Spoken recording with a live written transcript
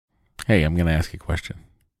Hey, I'm going to ask you a question.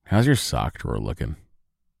 How's your sock drawer looking?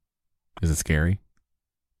 Is it scary?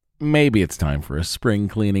 Maybe it's time for a spring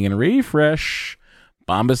cleaning and refresh.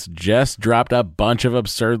 Bombas just dropped a bunch of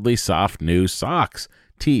absurdly soft new socks,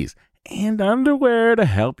 tees, and underwear to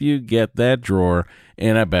help you get that drawer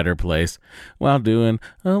in a better place while doing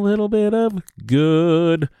a little bit of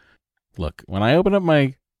good. Look, when I open up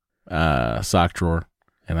my sock drawer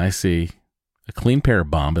and I see a clean pair of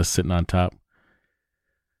Bombas sitting on top,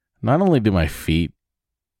 not only do my feet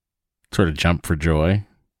sort of jump for joy,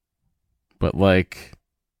 but like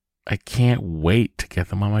I can't wait to get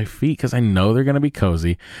them on my feet because I know they're going to be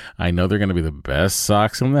cozy. I know they're going to be the best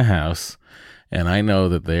socks in the house, and I know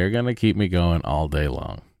that they're going to keep me going all day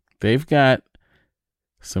long. They've got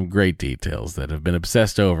some great details that have been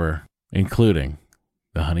obsessed over, including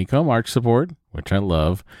the honeycomb arch support, which I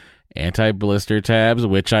love, anti-blister tabs,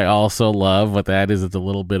 which I also love. What that is, it's a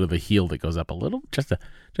little bit of the heel that goes up a little, just a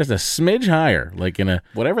smidge higher, like in a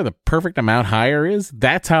whatever the perfect amount higher is.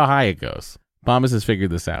 That's how high it goes. Bombas has figured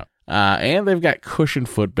this out. And they've got cushioned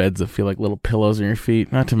footbeds that feel like little pillows on your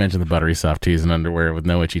feet, not to mention the buttery soft tees and underwear with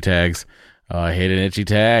no itchy tags. Oh, I hate an itchy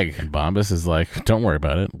tag. And Bombas is like, don't worry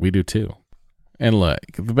about it. We do too. And look,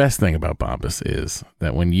 the best thing about Bombas is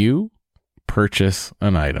that when you purchase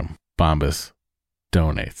an item, Bombas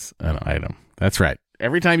donates an item. That's right.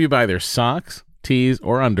 Every time you buy their socks, tees,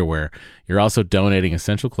 or underwear, you're also donating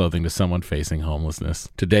essential clothing to someone facing homelessness.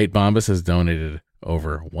 To date, Bombas has donated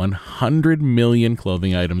over 100 million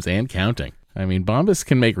clothing items and counting. I mean, Bombas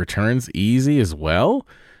can make returns easy as well.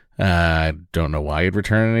 I don't know why you'd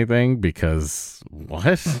return anything because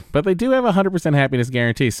what? But they do have a 100% happiness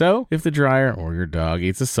guarantee. So if the dryer or your dog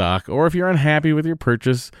eats a sock, or if you're unhappy with your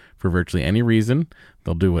purchase for virtually any reason,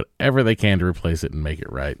 they'll do whatever they can to replace it and make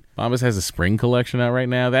it right. Bombas has a spring collection out right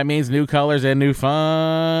now. That means new colors and new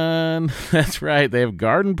fun. That's right. They have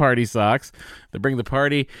garden party socks that bring the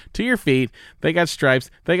party to your feet. They got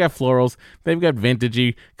stripes. They got florals. They've got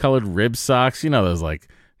vintagey colored rib socks. You know, those like,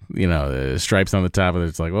 stripes on the top of it.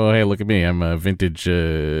 It's like, oh, hey, look at me. I'm a vintage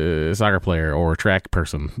soccer player or track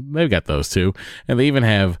person. They've got those too. And they even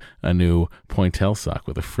have a new pointelle sock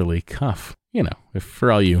with a frilly cuff. You know, if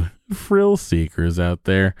for all you frill seekers out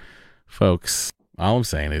there, folks, all I'm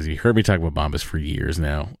saying is you heard me talk about Bombas for years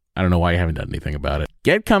now. I don't know why you haven't done anything about it.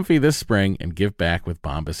 Get comfy this spring and give back with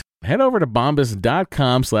Bombas. Head over to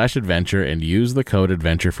bombas.com/adventure and use the code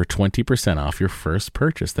adventure for 20% off your first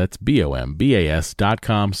purchase. That's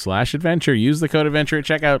bombas.com/adventure. Use the code adventure at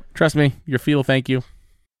checkout. Trust me, your feet will thank you.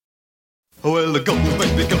 Well, go,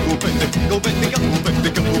 baby, go, baby, go, baby, go, baby, go,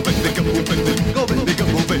 baby, go, baby, go, baby, go, baby,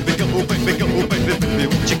 go, baby, go, baby, baby,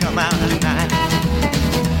 won't you come out tonight?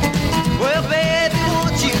 Well, baby,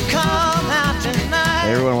 won't you come out tonight?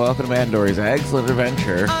 Hey, everyone, welcome to Matt and Dory's Excellent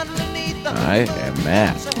Adventure. I am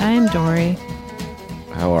Matt. I am Dory.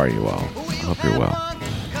 How are you all? I hope you're well.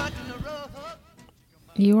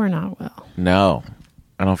 You are not well. No,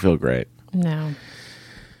 I don't feel great. No.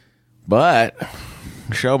 But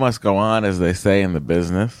the show must go on, as they say in the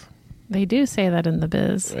business. They do say that in the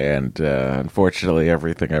biz. And unfortunately,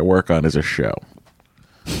 everything I work on is a show.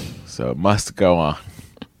 So it must go on.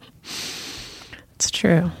 It's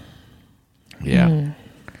true. Yeah.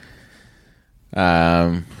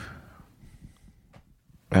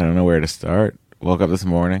 I don't know where to start. Woke up this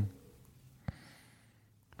morning.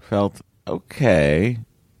 Felt okay.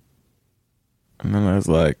 And then I was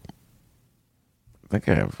like, I think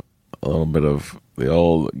I have a little bit of the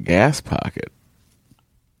old gas pocket.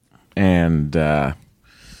 And I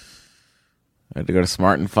had to go to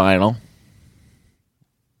Smart and Final.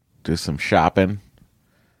 Do some shopping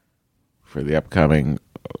for the upcoming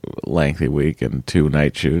lengthy week and 2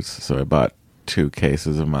 night shoots. So I bought 2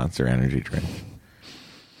 cases of Monster Energy drink,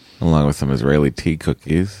 along with some Israeli tea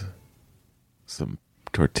cookies, some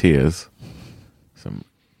tortillas, some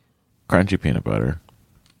crunchy peanut butter,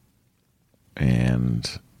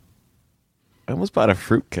 and I almost bought a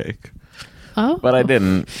fruitcake. Oh, but I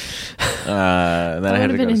didn't. And then I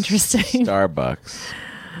had to go to interesting. Starbucks.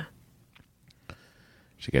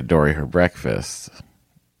 She got Dory her breakfast.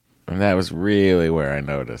 And that was really where I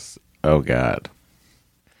noticed, oh, God.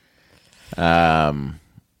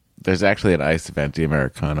 There's actually an iced venti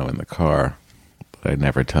Americano in the car that I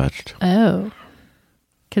never touched. Oh.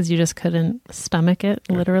 Because you just couldn't stomach it,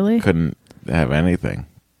 literally? Couldn't have anything.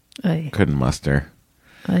 Aye. Couldn't muster.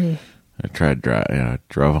 Aye. I tried,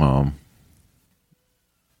 drove home.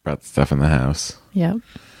 Brought the stuff in the house. Yep.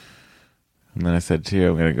 And then I said to you,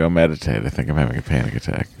 I'm going to go meditate. I think I'm having a panic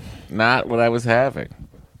attack. Not what I was having.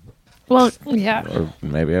 Well, yeah. Or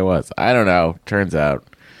maybe I was. I don't know. Turns out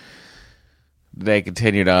the day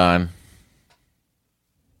continued on.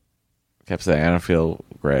 Kept saying, I don't feel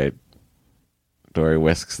great. Dory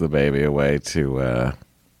whisks the baby away to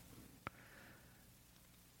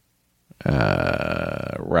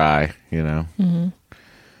Rye, you know. Mm-hmm.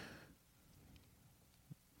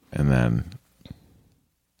 And then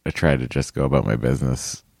I tried to just go about my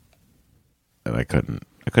business, and I couldn't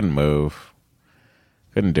move.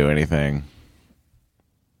 Couldn't do anything.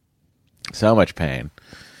 So much pain.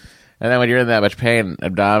 And then when you're in that much pain,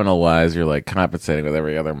 abdominal wise, you're like compensating with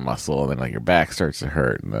every other muscle, and then like your back starts to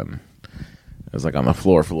hurt, and then I was like on the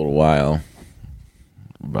floor for a little while.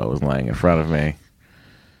 Bo was laying in front of me.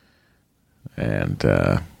 And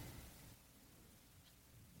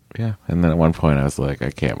yeah, and then at one point I was like, I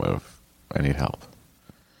can't move. I need help.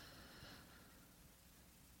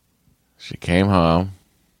 She came home,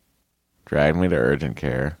 dragged me to urgent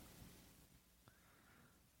care,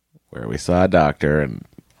 where we saw a doctor, and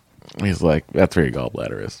he's like, that's where your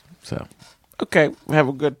gallbladder is. So, okay, have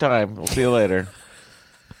a good time. We'll see you later.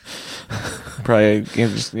 Probably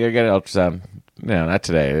just get an ultrasound. No, not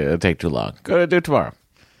today. It'll take too long. Go to do it tomorrow.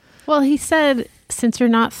 Well, he said since you're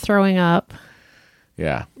not throwing up,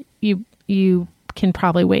 Yeah. you can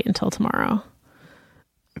probably wait until tomorrow.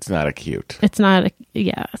 It's not acute. It's not,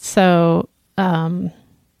 yeah. So,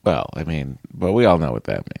 Well, I mean, but we all know what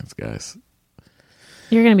that means, guys.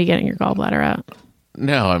 you're going to be getting your gallbladder out.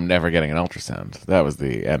 No, I'm never getting an ultrasound. That was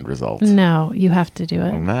the end result. No, you have to do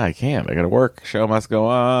it. No, I can't. I got to work. Show must go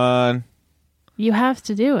on. You have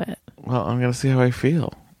to do it. Well, I'm going to see how I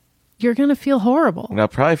feel. You're going to feel horrible. And I'll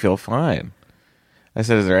probably feel fine. I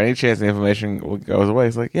said, is there any chance the inflammation goes away?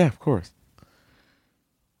 He's like, yeah, of course.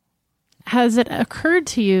 Has it occurred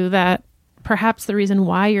to you that perhaps the reason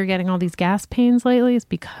why you're getting all these gas pains lately is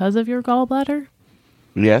because of your gallbladder?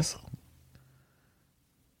 Yes.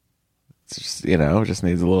 It's just, just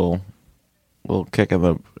needs a little kick in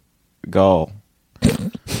the gall.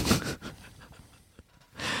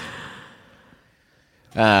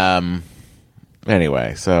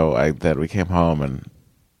 Anyway, so then we came home and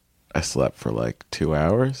I slept for like 2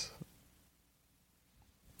 hours.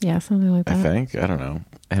 Yeah, something like that. I think. I don't know.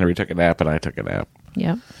 Henry took a nap and I took a nap.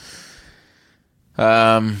 Yep.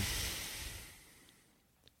 And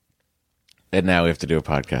now we have to do a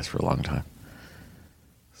podcast for a long time.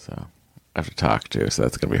 So I have to talk to, so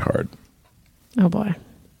that's going to be hard. Oh, boy.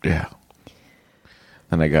 Yeah.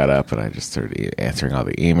 Then I got up and I just started answering all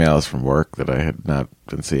the emails from work that I had not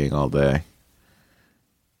been seeing all day.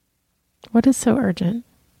 What is so urgent?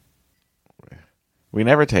 We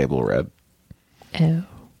never table read. Oh.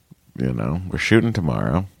 We're shooting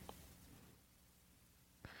tomorrow.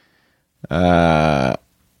 So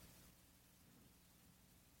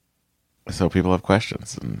people have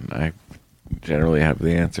questions, and I generally have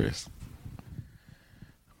the answers.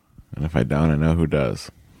 And if I don't, I know who does.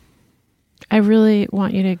 I really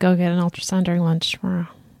want you to go get an ultrasound during lunch tomorrow.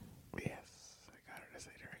 Yes, I got her to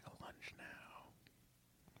say during a lunch now.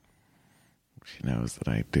 She knows that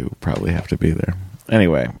I do probably have to be there.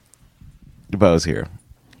 Anyway, Bo's here.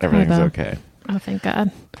 Everything's Bo. okay. Oh, thank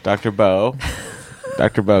God. Dr. Bo.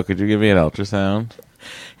 Dr. Bo, could you give me an ultrasound?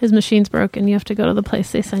 His machine's broken. You have to go to the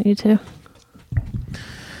place they sent you to.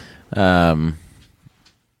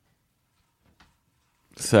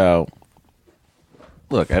 So,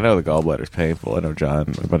 look, I know the gallbladder's painful. I know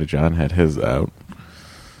my buddy John had his out.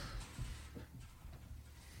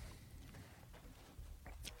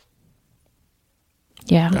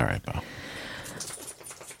 Yeah. All right, Bo.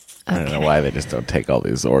 I don't know why they just don't take all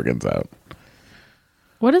these organs out.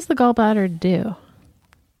 What does the gallbladder do?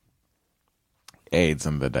 Aids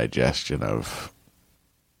in the digestion of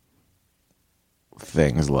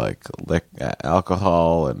things like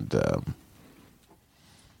alcohol and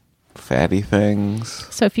fatty things.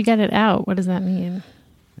 So if you get it out, what does that mean?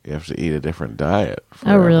 You have to eat a different diet. Oh,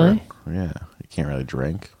 forever. really? Yeah. You can't really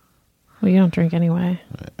drink. Well, you don't drink anyway.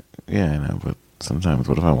 Yeah, I know, but sometimes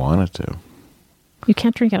what if I wanted to? You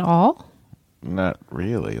can't drink at all? Not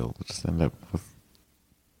really. You'll just end up with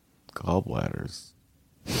gallbladders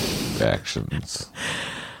actions.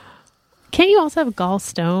 Can't you also have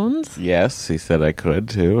gallstones? Yes, he said I could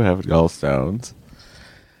too have gallstones.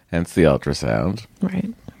 Hence the ultrasound.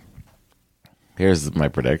 Right. Here's my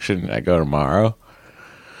prediction. I go tomorrow.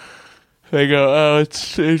 They go, oh,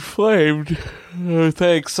 it's inflamed. Oh,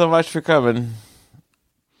 thanks so much for coming.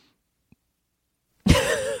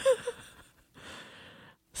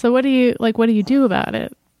 So what do you do about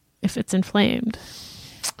it if it's inflamed?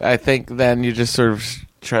 I think then you just sort of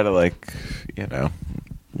try to eat a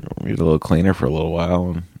little cleaner for a little while.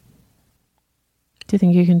 And Do you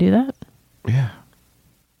think you can do that? yeah.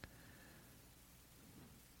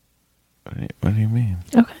 What do you mean?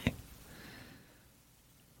 Okay.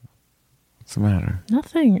 What's the matter?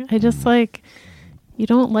 Nothing. I just like, you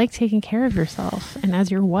don't like taking care of yourself. And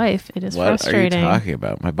as your wife, it is What frustrating. are you talking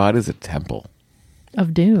about? My body's a temple.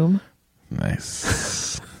 Of doom.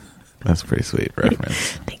 Nice. That's a pretty sweet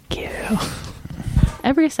reference. Thank you.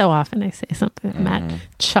 Every so often I say something that Matt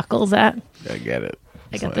chuckles at. I get it.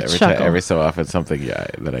 I get So the every chuckle. every so often something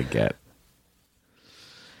that I get.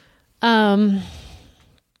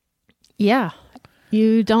 Yeah.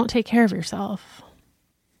 You don't take care of yourself.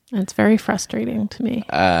 And it's very frustrating to me.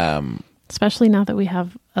 Especially now that we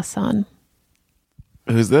have a son.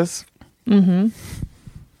 Who's this? Mm-hmm.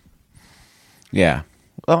 Yeah.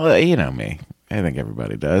 Well, you know me. I think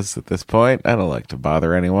everybody does at this point. I don't like to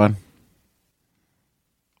bother anyone.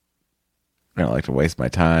 I don't like to waste my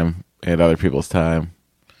time and other people's time.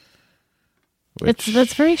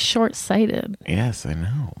 That's very short-sighted. Yes, I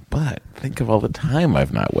know. But think of all the time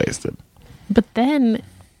I've not wasted. But then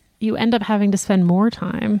you end up having to spend more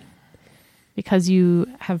time because you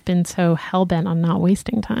have been so hell-bent on not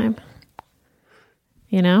wasting time.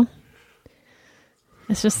 You know?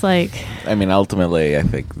 It's just like... I mean, ultimately, I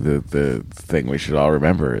think the thing we should all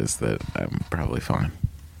remember is that I'm probably fine.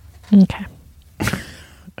 Okay.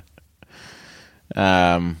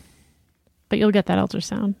 But you'll get that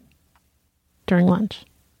ultrasound during lunch.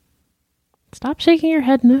 Stop shaking your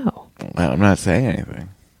head no. I'm not saying anything.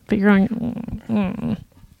 But you're going...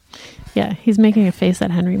 Yeah, he's making a face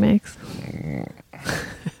that Henry makes. He's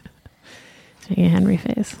making a Henry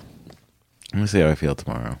face. Let me see how I feel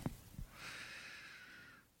tomorrow.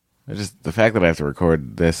 The fact that I have to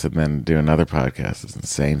record this and then do another podcast is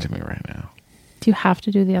insane to me right now. Do you have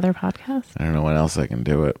to do the other podcast? I don't know when else I can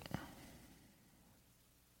do it.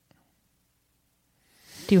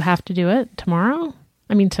 Do you have to do it tomorrow?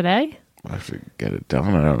 I mean, today? I have to get it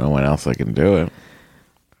done. I don't know when else I can do it.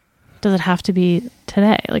 Does it have to be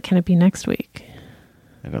today? Like, can it be next week?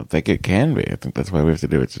 I don't think it can be. I think that's why we have to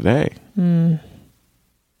do it today.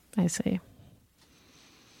 I see.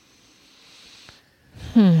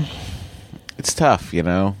 It's tough, you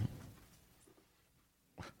know?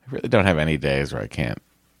 I really don't have any days where I can't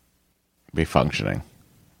be functioning.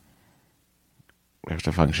 I have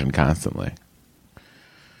to function constantly.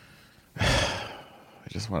 I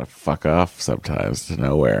just want to fuck off sometimes to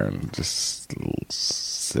nowhere and just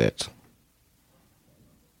sit.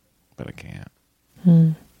 But I can't.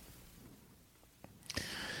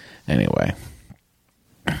 Anyway.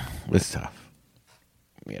 It's tough.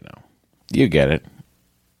 You know. You get it.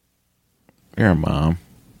 You're a mom.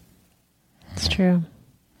 It's true.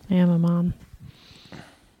 I am a mom.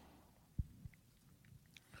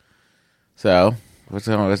 So, what's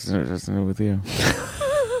new with you?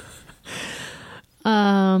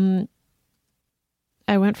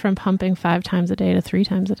 I went from pumping 5 times a day to 3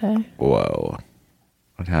 times a day. Whoa.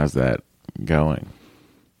 And how's that going?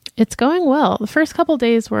 It's going well. The first couple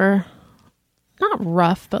days were not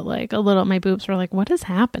rough, but like a little, my boobs were like, what is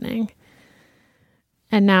happening?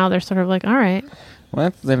 And now they're sort of like, all right.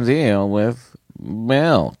 What's the deal with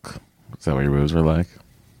milk? Is that what your boobs were like?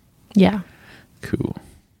 Yeah. Cool.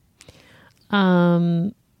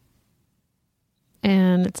 And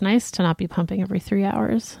it's nice to not be pumping every 3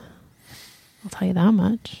 hours. I'll tell you that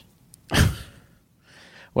much.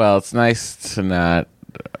 Well, it's nice to not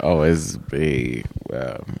always be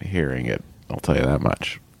hearing it. I'll tell you that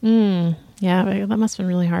much. Yeah, that must have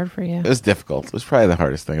been really hard for you. It was difficult. It was probably the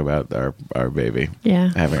hardest thing about our baby.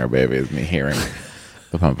 Yeah. Having our baby is me hearing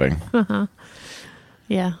the pumping.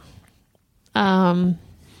 Yeah.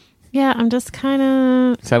 Yeah, I'm just kind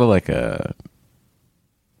of... It sounded like you're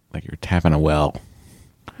tapping a well.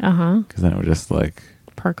 Because then it would just like...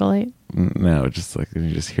 Percolate? No, just like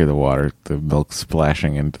you just hear the water, the milk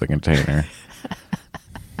splashing into the container.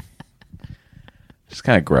 Just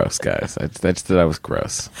kind of gross, guys. That was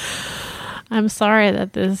gross. I'm sorry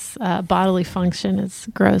that this bodily function is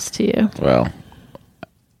gross to you. Well,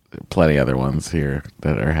 plenty other ones here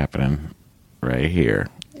that are happening right here.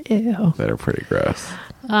 Ew. That are pretty gross.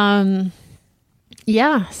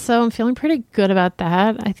 Yeah, so I'm feeling pretty good about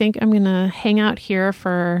that. I think I'm going to hang out here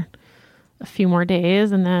for a few more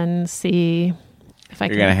days and then see if I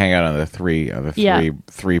can... You're going to hang out on the three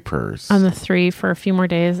purrs. On the 3 for a few more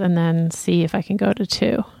days and then see if I can go to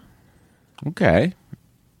 2. Okay.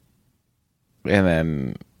 And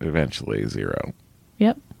then eventually 0.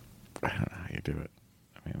 Yep. I don't know how you do it.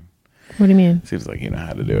 I mean... What do you mean? Seems like you know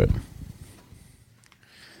how to do it.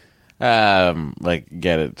 Like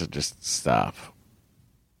get it to just stop.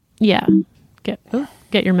 Yeah. Get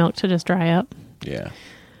your milk to just dry up. Yeah.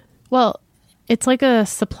 Well, it's like a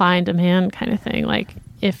supply and demand kind of thing. Like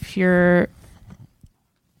if you're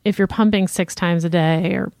pumping 6 times a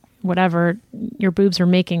day or whatever, your boobs are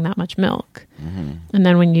making that much milk. And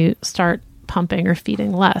then when you start pumping or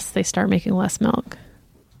feeding less, they start making less milk.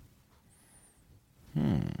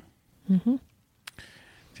 Do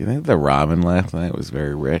you think the ramen last night was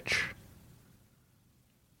very rich?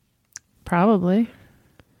 Probably.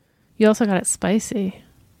 You also got it spicy.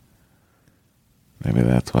 Maybe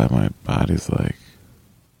that's why my body's like,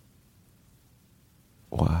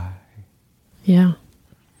 why? Yeah.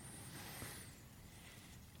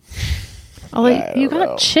 Although I you don't got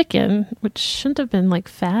know. chicken, which shouldn't have been like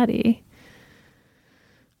fatty.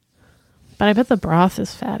 But I bet the broth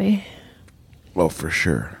is fatty, Well, for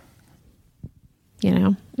sure. you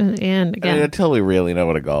know? And I again, mean, until we really know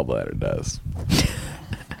what a gallbladder does.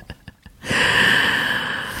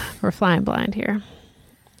 we're flying blind here.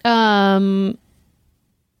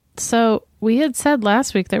 So we had said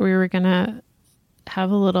last week that we were going to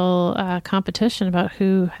have a little competition about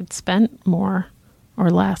who had spent more or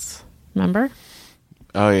less. Remember?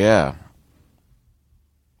 Oh, yeah.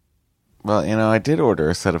 Well, I did order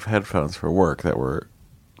a set of headphones for work that were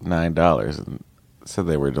 $9 and said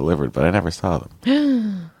they were delivered, but I never saw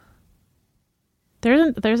them.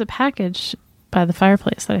 There's a package by the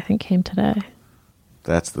fireplace that I think came today.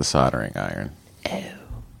 That's the soldering iron. Oh.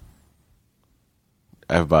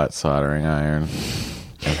 I've bought soldering iron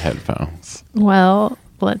and headphones. Well,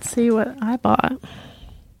 let's see what I bought.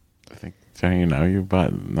 I think, don't you know you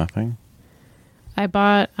bought nothing? I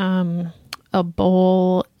bought a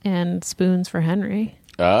bowl and spoons for Henry.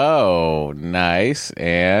 Oh, nice.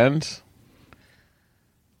 And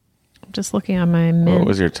I'm just looking on my mint. what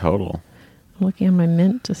was your total? I'm looking on my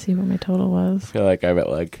mint to see what my total I was. feel like I'm at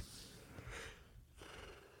like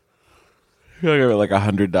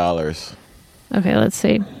 $100. Okay, let's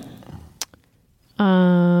see.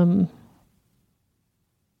 I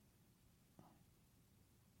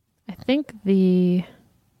think the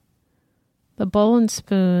bowl and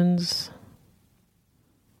spoons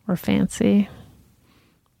were fancy.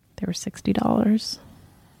 They were $60.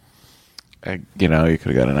 You could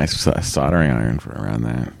have got a nice soldering iron for around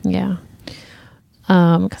that. Yeah.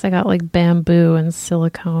 Because I got like bamboo and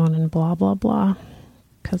silicone and blah, blah, blah.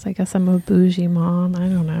 Because I guess I'm a bougie mom. I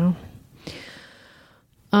don't know.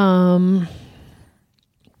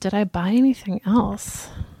 Did I buy anything else?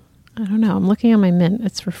 I don't know. I'm looking at my mint.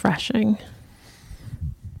 It's refreshing.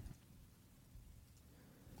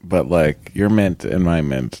 But like your mint and my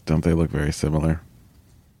mint, don't they look very similar?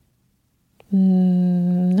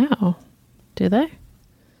 No. Do they?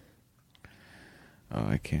 Oh,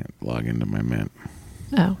 I can't log into my mint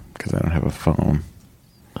Oh. because I don't have a phone.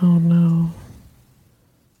 Oh, no.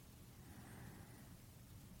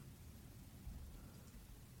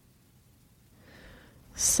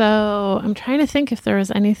 So I'm trying to think if there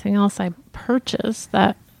was anything else I purchased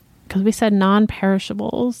that, because we said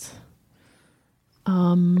non-perishables.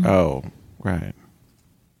 Oh, right.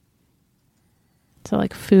 So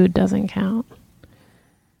like food doesn't count.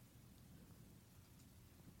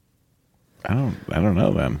 I don't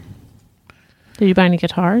know then. Did you buy any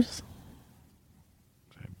guitars?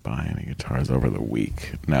 Did I buy any guitars over the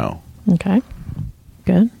week? No. Okay.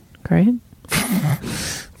 Good. Great.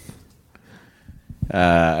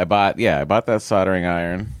 I bought that soldering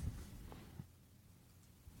iron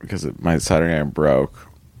because my soldering iron broke.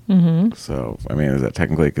 Mm-hmm. So, I mean, is that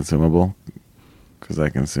technically a consumable? Because I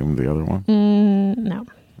consumed the other one. No.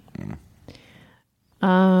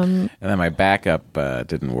 And then my backup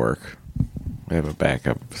didn't work. I have a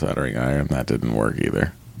backup soldering iron that didn't work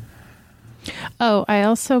either. Oh, I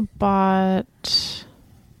also bought.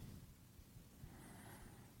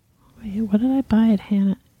 Wait, what did I buy at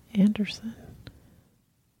Hannah Anderson?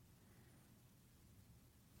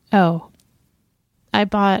 Oh, I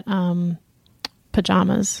bought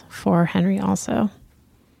pajamas for Henry also.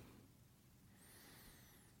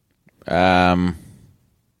 Yeah,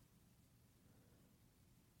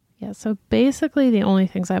 so basically the only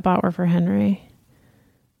things I bought were for Henry.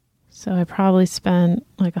 So I probably spent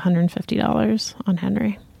like $150 on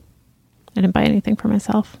Henry. I didn't buy anything for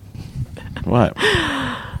myself. What? All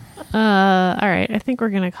right, I think we're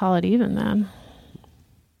going to call it even then.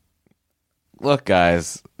 Look,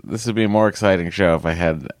 guys, this would be a more exciting show if I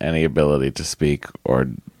had any ability to speak or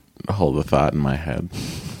hold a thought in my head.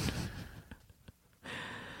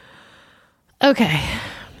 Okay.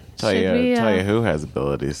 Tell you who has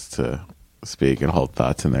abilities to speak and hold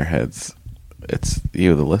thoughts in their heads. It's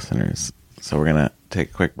you, the listeners. So we're going to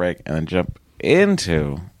take a quick break and then jump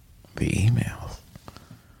into the emails.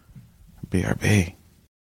 BRB.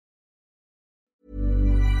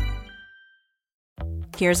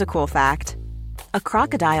 Here's a cool fact. A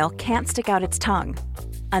crocodile can't stick out its tongue.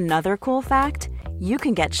 Another cool fact, you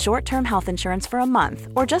can get short-term health insurance for a month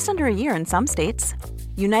or just under a year in some states.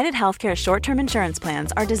 United Healthcare short-term insurance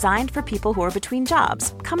plans are designed for people who are between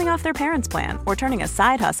jobs, coming off their parents' plan, or turning a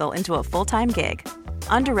side hustle into a full-time gig.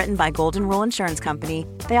 Underwritten by Golden Rule Insurance Company,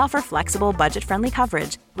 they offer flexible, budget-friendly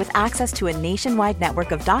coverage with access to a nationwide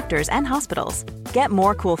network of doctors and hospitals. Get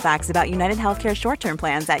more cool facts about United Healthcare short-term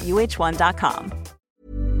plans at uh1.com.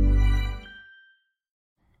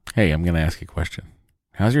 Hey, I'm going to ask you a question.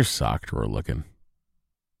 How's your sock drawer looking?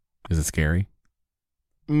 Is it scary?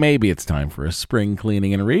 Maybe it's time for a spring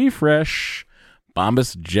cleaning and refresh.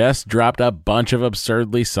 Bombas just dropped a bunch of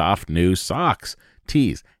absurdly soft new socks,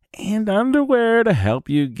 tees, and underwear to help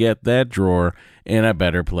you get that drawer in a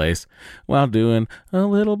better place while doing a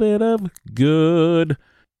little bit of good.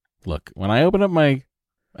 Look, when I open up my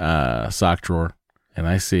sock drawer and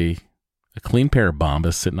I see a clean pair of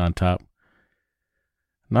Bombas sitting on top,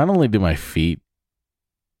 not only do my feet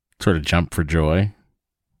sort of jump for joy,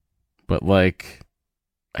 but I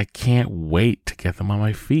can't wait to get them on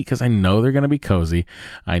my feet because I know they're going to be cozy.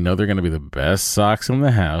 I know they're going to be the best socks in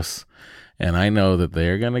the house. And I know that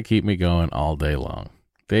they're going to keep me going all day long.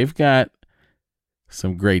 They've got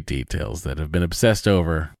some great details that have been obsessed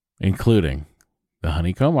over, including the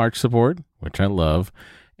honeycomb arch support, which I love,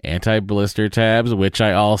 anti-blister tabs, which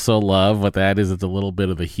I also love. What that is, it's a little bit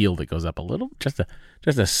of the heel that goes up a little, just a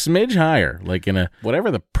smidge higher, like in a whatever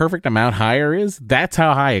the perfect amount higher is. That's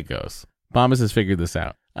how high it goes. Bombas has figured this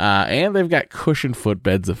out. And they've got cushioned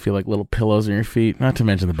footbeds that feel like little pillows on your feet, not to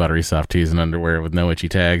mention the buttery soft tees and underwear with no itchy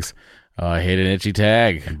tags. Oh, I hate an itchy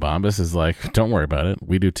tag. And Bombas is like, don't worry about it.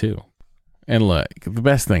 We do too. And look, the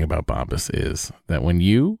best thing about Bombas is that when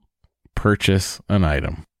you purchase an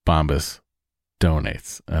item, Bombas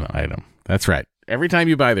donates an item. That's right. Every time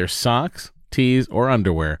you buy their socks, tees, or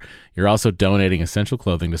underwear, you're also donating essential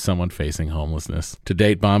clothing to someone facing homelessness. To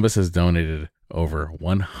date, Bombas has donated over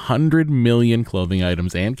 100 million clothing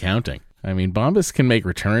items and counting. I mean, Bombas can make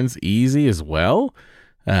returns easy as well.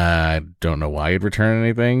 I don't know why you'd return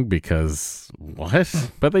anything because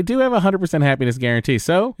what? But they do have a 100% happiness guarantee.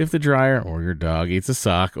 So if the dryer or your dog eats a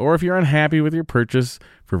sock, or if you're unhappy with your purchase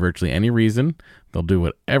for virtually any reason, they'll do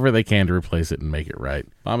whatever they can to replace it and make it right.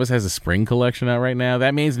 Bombas has a spring collection out right now.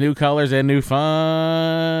 That means new colors and new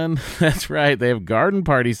fun. That's right. They have garden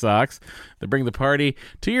party socks that bring the party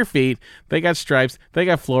to your feet. They got stripes. They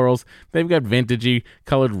got florals. They've got vintagey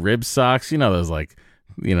colored rib socks. You know, those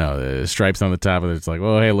stripes on the top of it. It's like,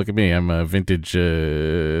 oh, hey, look at me. I'm a vintage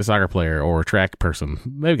soccer player or track person.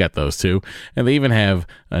 They've got those too. And they even have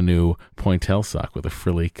a new pointelle sock with a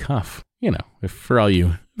frilly cuff. You know, if for all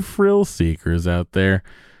you frill seekers out there,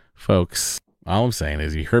 folks, all I'm saying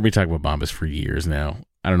is you heard me talk about Bombas for years now.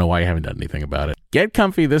 I don't know why you haven't done anything about it. Get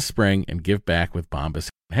comfy this spring and give back with Bombas.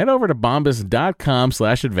 Head over to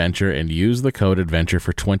bombas.com/adventure and use the code adventure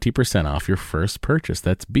for 20% off your first purchase.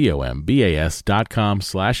 That's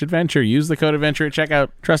BOMBAS.com/adventure. Use the code adventure at checkout.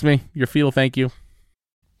 Trust me, your feet will thank you.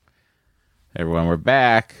 Everyone, we're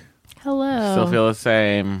back. Hello. Still feel the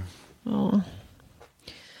same. Oh.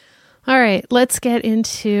 All right, let's get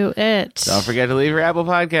into it. Don't forget to leave your Apple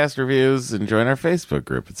Podcast reviews and join our Facebook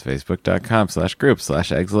group. It's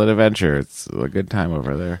facebook.com/group/excellentadventure. It's a good time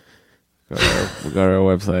over there. Go to our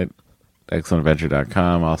website,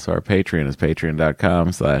 excellentadventure.com. Also, our Patreon is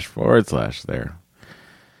patreon.com// there.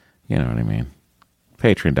 You know what I mean.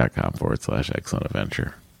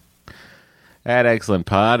 Patreon.com/excellentadventure. At Excellent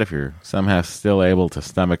Pod, if you're somehow still able to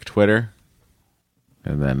stomach Twitter.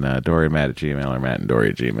 And then Dory and Matt at Gmail or Matt and Dory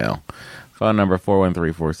at Gmail. Phone number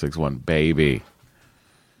 413-461-BABY.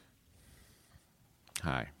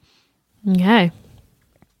 Hi. Okay.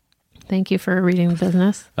 Thank you for reading the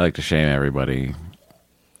business. I like to shame everybody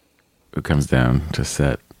who comes down to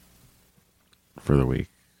set for the week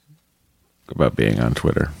about being on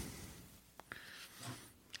Twitter.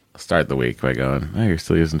 I'll start the week by going, oh, you're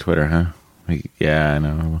still using Twitter, huh? Like, yeah, I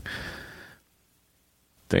know.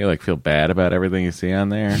 Don't you feel bad about everything you see on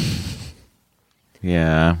there?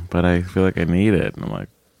 Yeah, but I feel like I need it. And I'm like,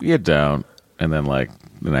 you don't. And then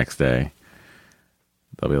the next day,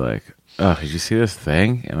 they'll be like, oh, did you see this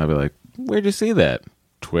thing? And I'll be like, where'd you see that?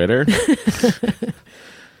 Twitter?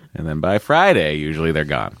 And then by Friday, usually they're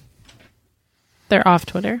gone. They're off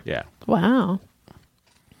Twitter? Yeah. Wow.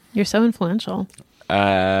 You're so influential.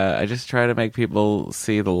 I just try to make people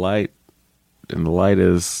see the light. And the light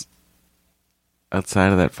is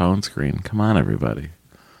outside of that phone screen. Come on, everybody.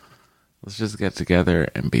 Let's just get together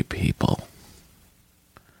and be people.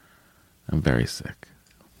 I'm very sick.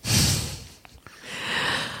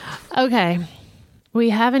 Okay. We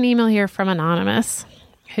have an email here from Anonymous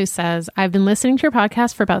who says, I've been listening to your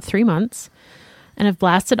podcast for about 3 months, and have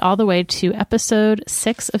blasted all the way to episode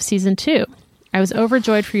 6 of season 2. I was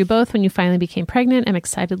overjoyed for you both when you finally became pregnant. I'm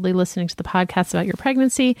excitedly listening to the podcast about your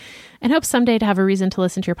pregnancy and hope someday to have a reason to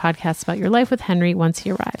listen to your podcast about your life with Henry once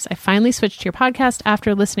he arrives. I finally switched to your podcast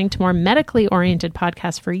after listening to more medically oriented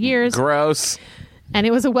podcasts for years. Gross. And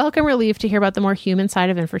it was a welcome relief to hear about the more human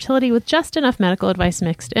side of infertility with just enough medical advice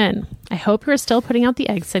mixed in. I hope you are still putting out the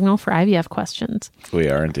egg signal for IVF questions. We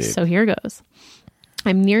are indeed. So here goes.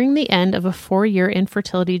 I'm nearing the end of a 4-year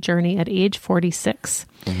infertility journey at age 46.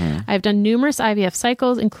 I've done numerous IVF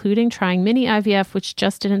cycles, including trying mini IVF, which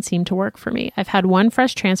just didn't seem to work for me. I've had one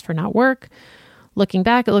fresh transfer not work. Looking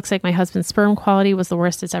back, it looks like my husband's sperm quality was the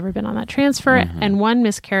worst it's ever been on that transfer, and one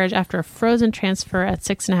miscarriage after a frozen transfer at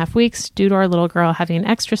 6.5 weeks due to our little girl having an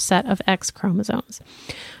extra set of X chromosomes.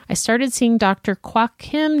 I started seeing Dr. Kwok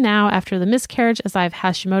Kim now after the miscarriage, as I have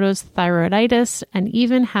Hashimoto's thyroiditis and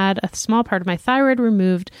even had a small part of my thyroid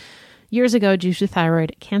removed years ago due to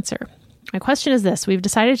thyroid cancer. My question is this. We've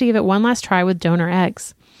decided to give it one last try with donor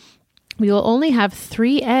eggs. We will only have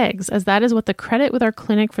 3 eggs, as that is what the credit with our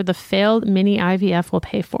clinic for the failed mini IVF will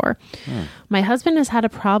pay for. My husband has had a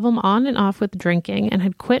problem on and off with drinking and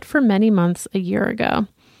had quit for many months a year ago.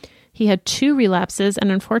 He had 2 relapses,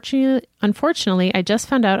 and unfortunately, I just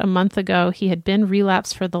found out a month ago he had been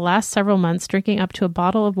relapsed for the last several months, drinking up to a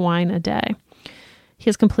bottle of wine a day. He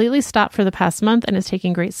has completely stopped for the past month and is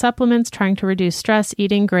taking great supplements, trying to reduce stress,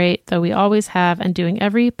 eating great, though we always have, and doing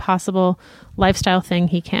every possible lifestyle thing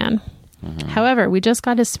he can. However, we just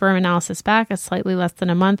got his sperm analysis back at slightly less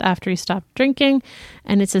than a month after he stopped drinking,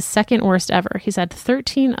 and it's his second worst ever. He's had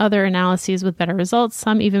 13 other analyses with better results,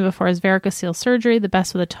 some even before his varicocele surgery, the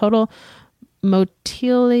best with a total modal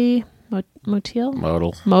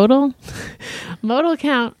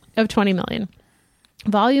count of 20 million.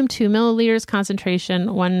 Volume 2 milliliters, concentration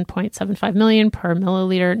 1.75 million per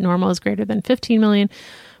milliliter. Normal is greater than 15 million.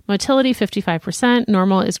 Motility 55%,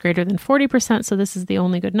 normal is greater than 40%, so this is the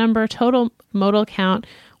only good number. Total modal count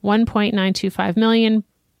 1.925 million.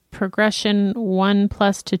 Progression 1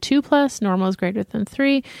 plus to 2 plus, normal is greater than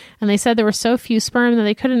 3. And they said there were so few sperm that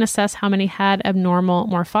they couldn't assess how many had abnormal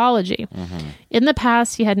morphology. In the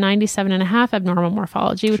past, he had 97.5 abnormal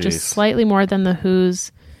morphology, which is slightly more than the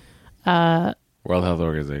WHO's World Health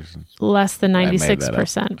Organization. less than I made that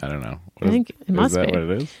 96%. up. I don't know. I think it must be. Is that what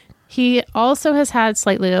it is? He also has had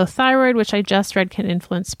slightly low thyroid, which I just read can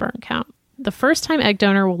influence sperm count. The first-time egg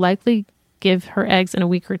donor will likely give her eggs in a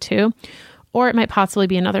week or 2, or it might possibly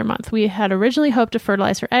be another month. We had originally hoped to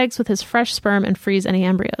fertilize her eggs with his fresh sperm and freeze any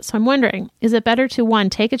embryos. So I'm wondering, is it better to, 1,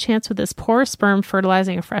 take a chance with this poor sperm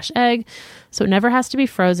fertilizing a fresh egg so it never has to be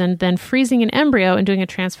frozen, then freezing an embryo and doing a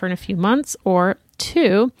transfer in a few months, or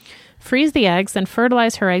 2, freeze the eggs, then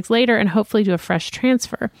fertilize her eggs later and hopefully do a fresh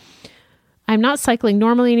transfer? I'm not cycling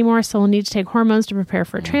normally anymore, so we'll need to take hormones to prepare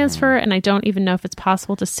for a transfer, and I don't even know if it's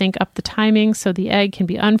possible to sync up the timing so the egg can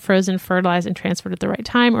be unfrozen, fertilized, and transferred at the right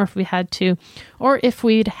time, or if we'd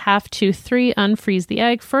have to, 3, unfreeze the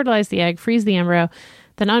egg, fertilize the egg, freeze the embryo,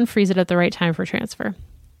 then unfreeze it at the right time for transfer.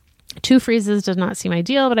 2 freezes does not seem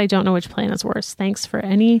ideal, but I don't know which plan is worse. Thanks for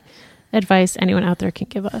any advice anyone out there can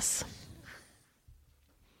give us.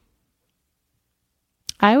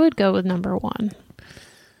 I would go with number 1.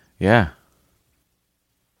 Yeah.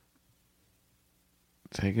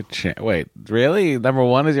 Take a chance. Wait, really? Number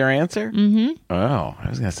 1 is your answer? Mm-hmm. Oh, I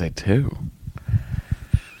was going to say 2.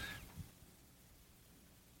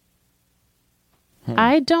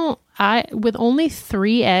 With only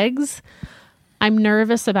 3 eggs, I'm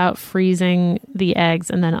nervous about freezing the eggs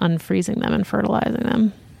and then unfreezing them and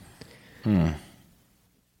fertilizing them.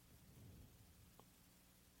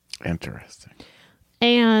 Interesting.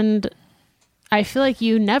 And I feel like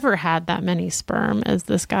you never had that many sperm as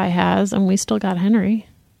this guy has, and we still got Henry.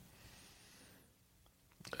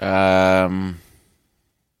 You know,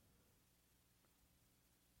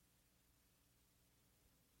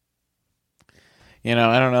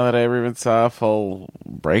 I don't know that I ever even saw a full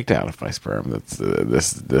breakdown of my sperm that's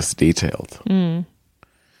this detailed.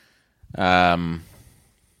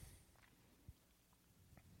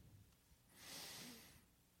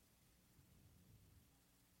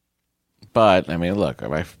 But I mean, look,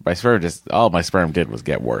 my sperm all my sperm did was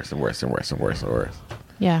get worse and worse and worse and worse and worse.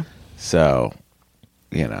 Yeah. So,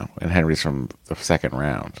 you know, and Henry's from the second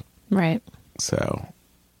round. Right. So,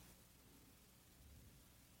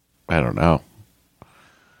 I don't know.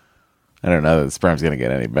 I don't know that the sperm's going to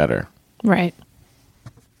get any better. Right.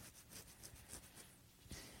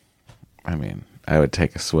 I mean, I would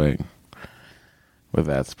take a swing with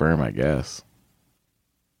that sperm, I guess.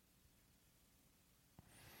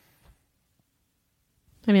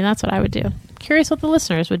 I mean, that's what I would do. Curious what the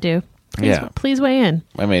listeners would do. Please weigh in.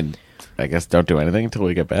 I mean, I guess don't do anything until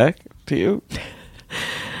we get back to you.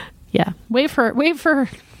 Yeah. Wait for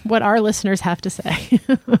what our listeners have to say.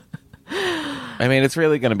 I mean, it's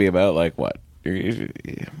really going to be about like what?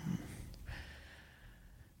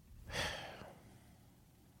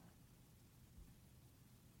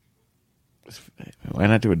 Why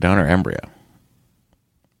not do a donor embryo?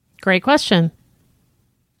 Great question.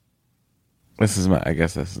 I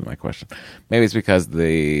guess this is my question. Maybe it's because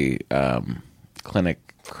the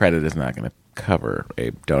clinic credit is not going to cover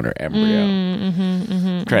a donor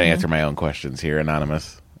embryo. Trying to answer my own questions here,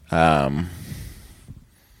 Anonymous. I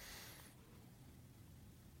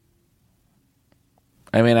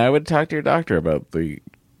mean, I would talk to your doctor about the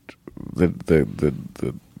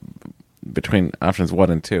between options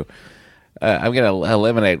 1 and 2. I'm going to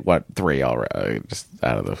eliminate 3 already. Just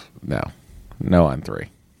out of the no on 3.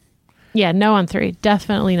 Yeah, no on 3.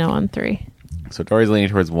 Definitely no on 3. So Dory's leaning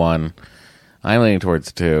towards 1. I'm leaning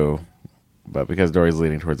towards 2. But because Dory's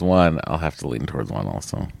leaning towards 1, I'll have to lean towards 1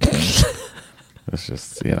 also. It's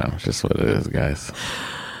just, it's just what it is, guys.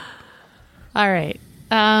 All right.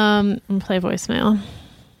 I'm going to play voicemail.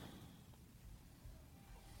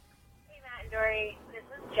 Hey, Matt and Dory. This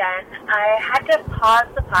is Jen. I had to pause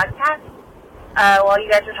the podcast while you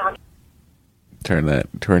guys were talking.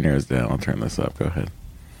 Turn yours down. I'll turn this up. Go ahead.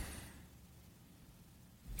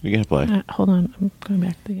 You can play. Hold on. I'm going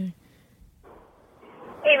back to the beginning.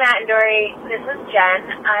 Hey, Matt and Dory. This is Jen.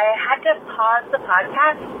 I had to pause the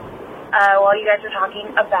podcast while you guys were talking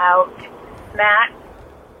about Matt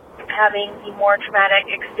having the more traumatic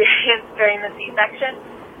experience during the C-section.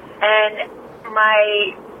 And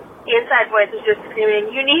my inside voice was just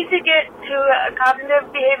screaming, you need to get to a cognitive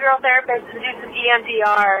behavioral therapist and do some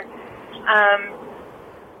EMDR.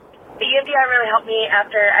 The EMDR really helped me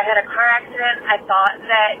after I had a car accident. I thought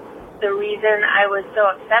that the reason I was so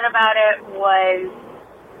upset about it was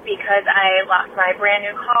because I lost my brand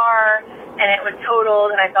new car and it was totaled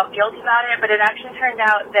and I felt guilty about it. But it actually turned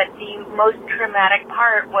out that the most traumatic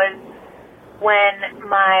part was when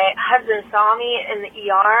my husband saw me in the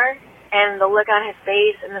ER and the look on his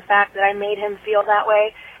face and the fact that I made him feel that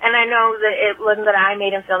way. And I know that it wasn't that I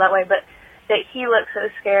made him feel that way, but that he looked so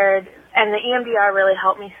scared. And the EMDR really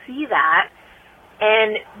helped me see that.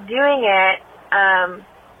 And doing it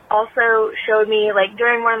also showed me, like,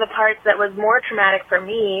 during one of the parts that was more traumatic for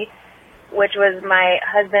me, which was my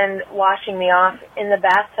husband washing me off in the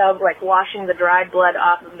bathtub, like washing the dried blood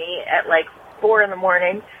off of me at like 4 a.m.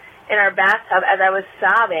 in our bathtub as I was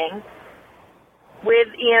sobbing.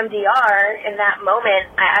 With EMDR, in that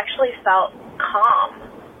moment, I actually felt calm.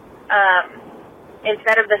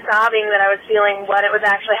 Instead of the sobbing that I was feeling when it was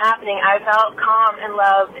actually happening, I felt calm and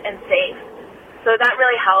loved and safe. So that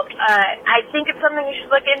really helped. I think it's something you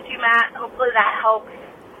should look into, Matt. Hopefully that helps,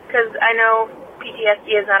 because I know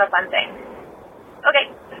PTSD is not a fun thing.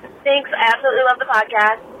 Okay, thanks. I absolutely love the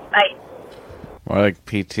podcast. Bye. More like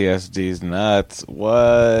PTSD's nuts.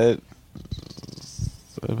 What?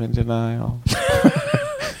 I'm in denial.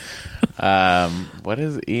 What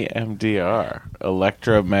is EMDR?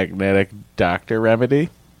 Electromagnetic doctor remedy?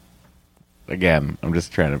 Again, I'm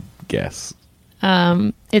just trying to guess.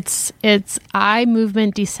 It's eye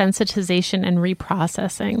movement desensitization and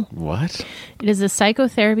reprocessing. What? It is a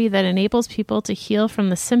psychotherapy that enables people to heal from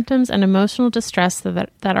the symptoms and emotional distress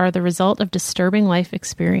that are the result of disturbing life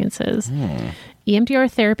experiences. EMDR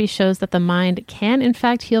therapy shows that the mind can, in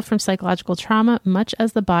fact, heal from psychological trauma, much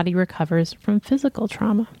as the body recovers from physical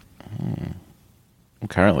trauma. I'm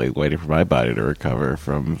currently waiting for my body to recover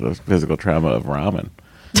from the physical trauma of ramen.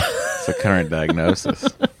 It's a current diagnosis.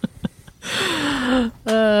 I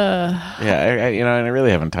really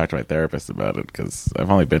haven't talked to my therapist about it because I've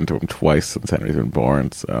only been to him twice since Henry's been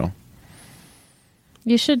born. So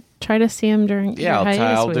you should try to see him during.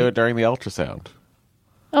 I'll do it during the ultrasound.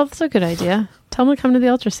 Oh, that's a good idea. Tell him to come to the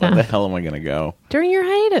ultrasound. Where the hell am I going to go during your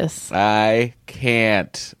hiatus? I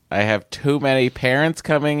can't. I have too many parents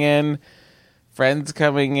coming in, friends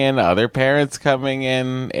coming in, other parents coming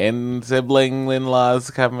in, and sibling in-laws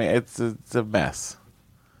coming. It's a mess.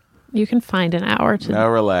 You can find an hour to no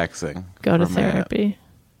relaxing. Go to therapy.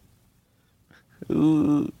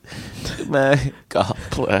 Ooh, my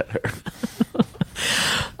gallbladder.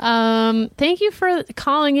 Thank you for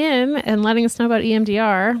calling in and letting us know about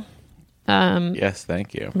EMDR. Yes,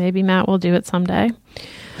 thank you. Maybe Matt will do it someday.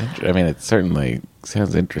 I mean, it certainly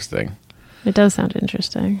sounds interesting. It does sound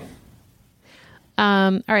interesting.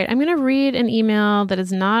 All right, I'm going to read an email that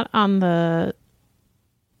is not on the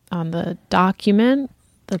document,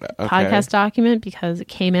 the podcast document, because it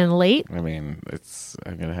came in late. I mean,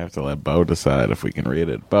 I'm going to have to let Bo decide if we can read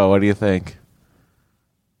it. Bo, what do you think?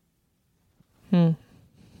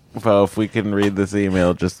 Bo, if we can read this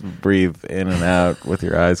email, just breathe in and out with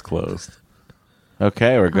your eyes closed.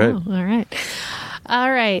 Okay, we're good. Oh,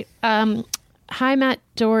 all right. Hi, Matt,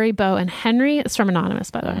 Dory, Bo, and Henry. It's from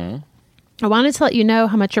Anonymous, by the way. I wanted to let you know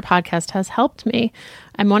how much your podcast has helped me.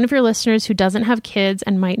 I'm one of your listeners who doesn't have kids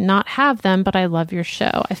and might not have them, but I love your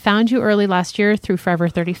show. I found you early last year through Forever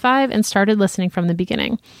 35 and started listening from the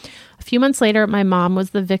beginning. A few months later, my mom was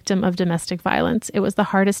the victim of domestic violence. It was the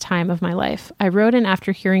hardest time of my life. I wrote in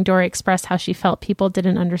after hearing Dory express how she felt people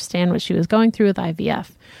didn't understand what she was going through with IVF.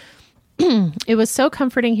 It was so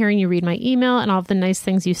comforting hearing you read my email and all of the nice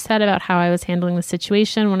things you said about how I was handling the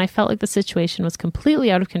situation when I felt like the situation was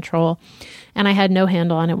completely out of control and I had no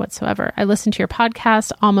handle on it whatsoever. I listened to your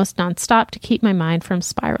podcast almost nonstop to keep my mind from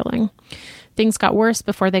spiraling. Things got worse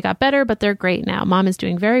before they got better, but they're great now. Mom is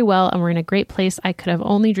doing very well and we're in a great place I could have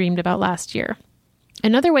only dreamed about last year.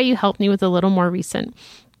 Another way you helped me was a little more recent.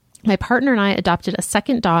 My partner and I adopted a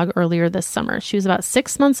second dog earlier this summer. She was about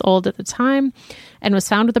 6 months old at the time and was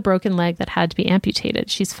found with a broken leg that had to be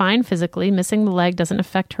amputated. She's fine physically. Missing the leg doesn't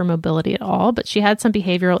affect her mobility at all, but she had some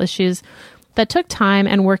behavioral issues that took time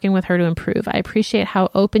and working with her to improve. I appreciate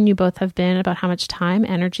how open you both have been about how much time,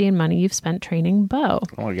 energy, and money you've spent training Bo.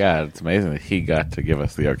 Oh my God, it's amazing that he got to give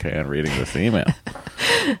us the okay on reading this email.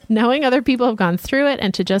 Knowing other people have gone through it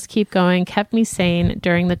and to just keep going kept me sane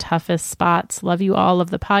during the toughest spots. Love you all. Love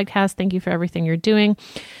the podcast. Thank you for everything you're doing.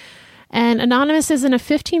 And Anonymous is in a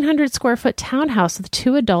 1,500 square foot townhouse with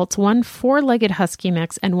 2 adults, 1 4-legged husky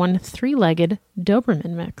mix, and 1 3-legged Doberman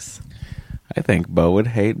mix. I think Bo would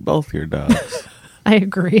hate both your dogs. I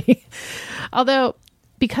agree. Although,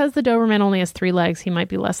 because the Doberman only has 3 legs, he might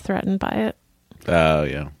be less threatened by it. Oh,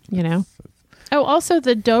 yeah. You know? Oh, also,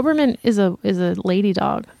 the Doberman is a lady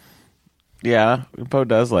dog. Yeah, Bo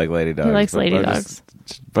does like lady dogs. He likes but lady dogs.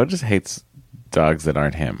 Bo just hates dogs that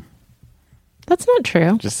aren't him. That's not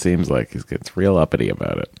true. Just seems like he gets real uppity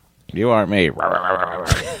about it. You aren't me.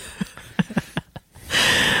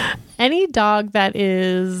 Any dog that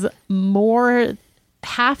is more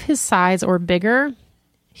half his size or bigger,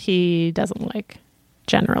 he doesn't like,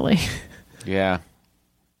 generally. Yeah.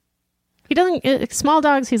 He doesn't, small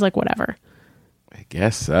dogs, he's like, whatever. I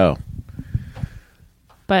guess so.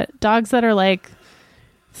 But dogs that are like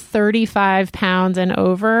 35 pounds and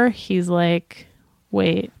over, he's like,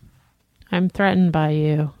 wait, I'm threatened by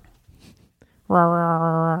you.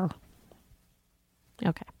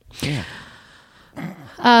 Okay. Yeah.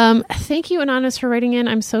 Thank you, Anonymous, for writing in.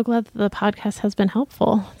 I'm so glad that the podcast has been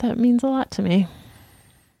helpful. That means a lot to me.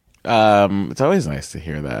 It's always nice to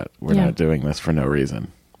hear that we're Yeah. not doing this for no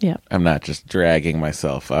reason. Yeah. I'm not just dragging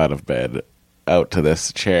myself out of bed out to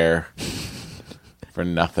this chair for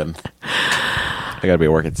nothing. I got to be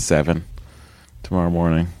at work at 7 tomorrow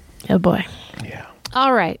morning. Oh, boy. Yeah.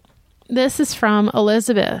 All right. This is from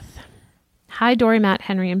Elizabeth. Hi, Dory, Matt,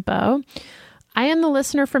 Henry, and Bo. I am the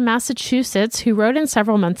listener from Massachusetts who wrote in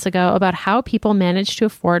several months ago about how people manage to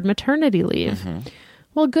afford maternity leave.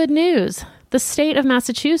 Well, good news. The state of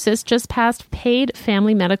Massachusetts just passed Paid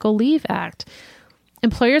Family Medical Leave Act.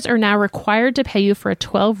 Employers are now required to pay you for a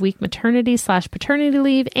 12-week maternity/paternity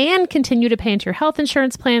leave and continue to pay into your health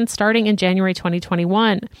insurance plan starting in January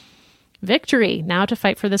 2021. Victory. Now to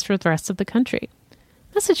fight for this for the rest of the country.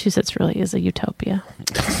 Massachusetts really is a utopia.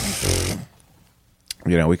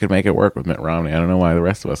 You know, we could make it work with Mitt Romney. I don't know why the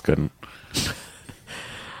rest of us couldn't.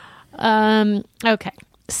 Okay.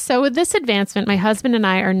 So with this advancement, my husband and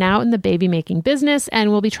I are now in the baby making business and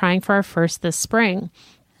we'll be trying for our first this spring.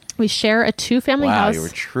 We share a 2-family Wow, house. you were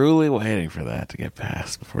truly waiting for that to get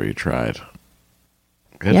passed before you tried.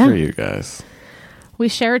 Good Yeah. for you guys. We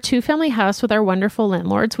share a 2-family house with our wonderful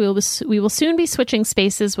landlords. We will soon be switching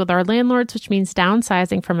spaces with our landlords, which means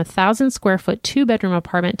downsizing from a 1,000 square foot 2-bedroom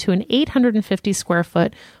apartment to an 850 square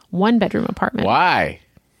foot 1-bedroom apartment. Why?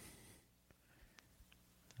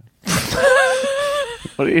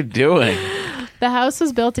 What are you doing? The house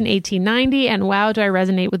was built in 1890, and wow, do I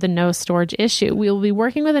resonate with the no storage issue. We will be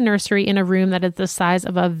working with a nursery in a room that is the size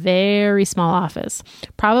of a very small office.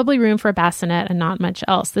 Probably room for a bassinet and not much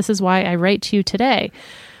else. This is why I write to you today.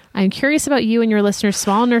 I'm curious about you and your listeners'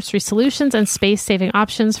 small nursery solutions and space-saving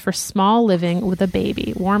options for small living with a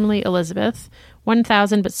baby. Warmly, Elizabeth.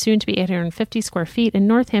 1,000 but soon to be 850 square feet in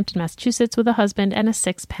Northampton, Massachusetts with a husband and a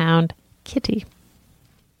 6-pound kitty.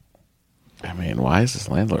 I mean, why is this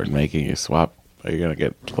landlord making you swap? Are you going to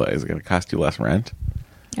get, is it going to cost you less rent?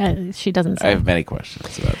 She doesn't say. I have many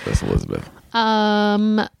questions about this, Elizabeth.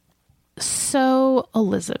 So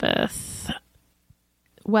Elizabeth,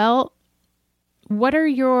 well, what are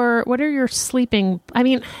your sleeping? I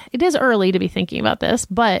mean, it is early to be thinking about this,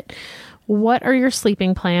 but What are your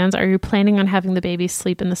sleeping plans? Are you planning on having the baby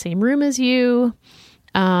sleep in the same room as you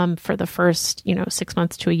for the first, 6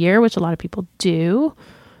 months to a year, which a lot of people do?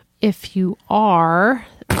 If you are,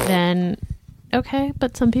 then okay,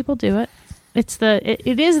 but some people do it. It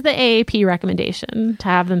is the AAP recommendation to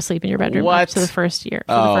have them sleep in your bedroom up to the first year.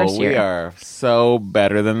 We are so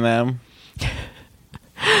better than them.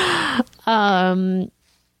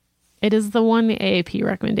 It is the one AAP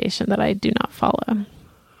recommendation that I do not follow.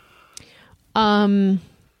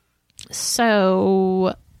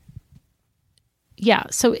 So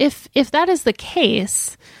if that is the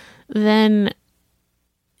case, then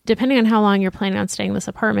depending on how long you're planning on staying in this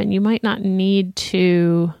apartment, you might not need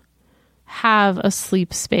to have a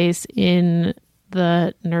sleep space in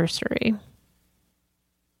the nursery.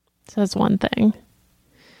 So that's one thing.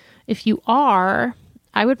 If you are,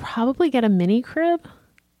 I would probably get a mini crib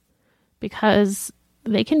because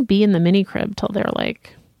they can be in the mini crib till they're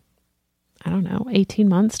 18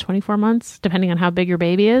 months, 24 months, depending on how big your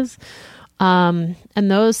baby is. And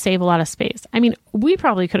those save a lot of space. I mean, we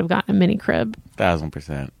probably could have gotten a mini crib.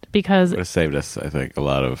 1,000%. Because it would have saved us, I think, a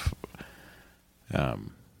lot of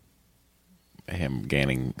him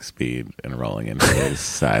gaining speed and rolling into his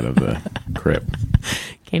side of the crib.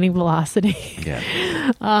 Gaining velocity. Yeah.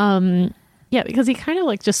 Yeah, because he kind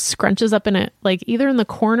of just scrunches up in it, either in the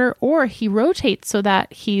corner or he rotates so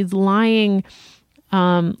that he's lying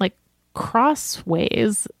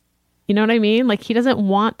crossways. You know what I mean? He doesn't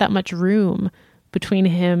want that much room between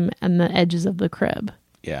him and the edges of the crib.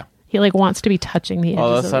 Yeah. He wants to be touching the edges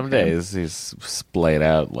Although of some the crib. days he's splayed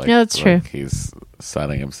out Yeah, that's true. He's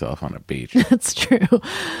sunning himself on a beach. That's true.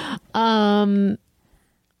 A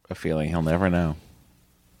feeling he'll never know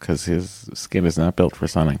because his skin is not built for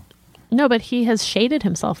sunning. No, but he has shaded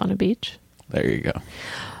himself on a beach. There you go.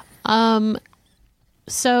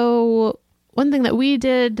 So one thing that we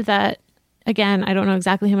did that, again, I don't know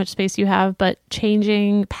exactly how much space you have, but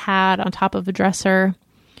changing pad on top of a dresser.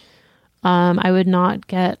 I would not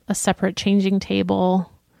get a separate changing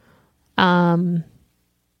table. And,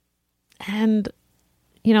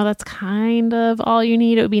 that's kind of all you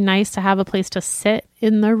need. It would be nice to have a place to sit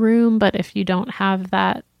in the room, but if you don't have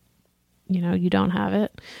that, you don't have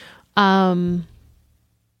it. And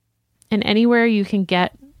anywhere you can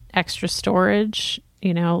get extra storage,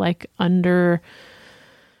 under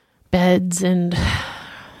beds and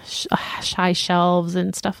high shelves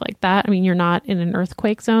and stuff like that. I mean, you're not in an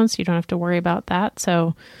earthquake zone, so you don't have to worry about that.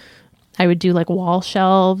 So I would do wall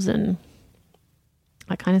shelves and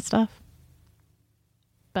that kind of stuff.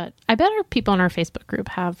 But I bet our people in our Facebook group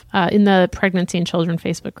have, in the Pregnancy and Children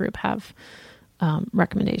Facebook group, have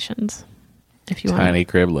recommendations. If you want Tiny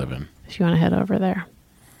crib living. If you want to head over there.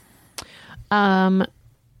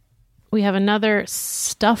 We have another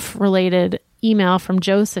stuff-related email from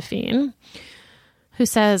Josephine, who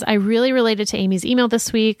says, I really related to Amy's email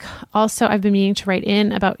this week. Also, I've been meaning to write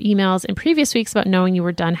in about emails in previous weeks about knowing you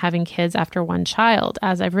were done having kids after one child.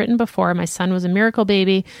 As I've written before, my son was a miracle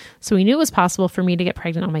baby, so we knew it was possible for me to get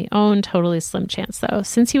pregnant on my own. Totally slim chance, though.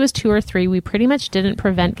 Since he was 2 or 3, we pretty much didn't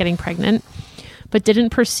prevent getting pregnant, but didn't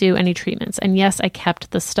pursue any treatments. And yes, I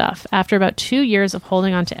kept the stuff. After about 2 years of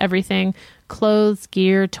holding on to everything, clothes,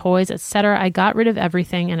 gear, toys, etc., I got rid of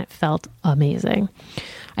everything and it felt amazing.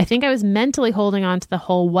 I think I was mentally holding on to the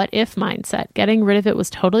whole what if mindset. Getting rid of it was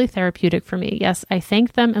totally therapeutic for me. Yes, I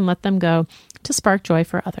thanked them and let them go to spark joy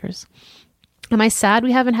for others. Am I sad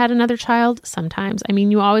we haven't had another child? Sometimes. I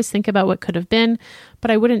mean, you always think about what could have been, but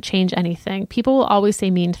I wouldn't change anything. People will always say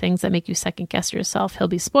mean things that make you second guess yourself. He'll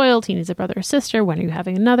be spoiled. He needs a brother or sister. When are you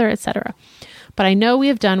having another, etc. But I know we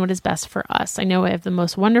have done what is best for us. I know I have the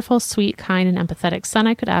most wonderful, sweet, kind, and empathetic son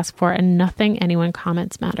I could ask for, and nothing anyone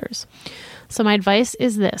comments matters. So my advice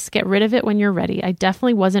is this: get rid of it when you're ready. I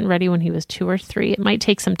definitely wasn't ready when he was 2 or 3. It might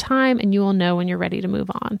take some time, and you will know when you're ready to move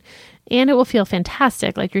on. And it will feel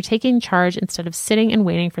fantastic, like you're taking charge instead of sitting and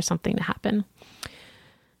waiting for something to happen.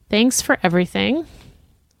 Thanks for everything.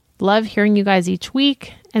 Love hearing you guys each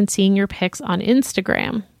week and seeing your pics on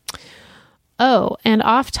Instagram. Oh, and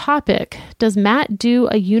off topic, does Matt do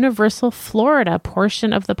a Universal Florida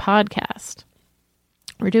portion of the podcast?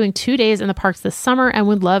 We're doing 2 days in the parks this summer and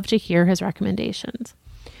would love to hear his recommendations.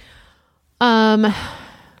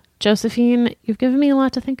 Josephine, you've given me a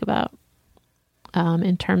lot to think about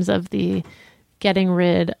in terms of the getting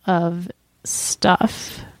rid of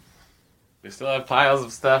stuff. We still have piles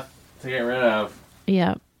of stuff to get rid of.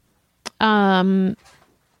 Yeah.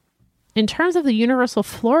 In terms of the Universal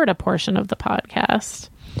Florida portion of the podcast,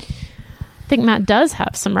 I think Matt does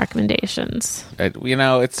have some recommendations.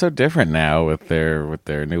 It's so different now with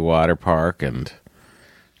their new water park and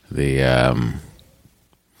the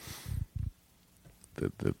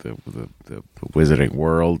the Wizarding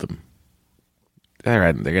World.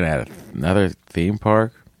 They're gonna add another theme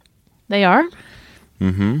park. They are?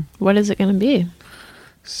 Mm-hmm. What is it going to be?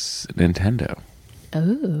 Nintendo.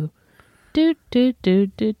 Oh. Do do do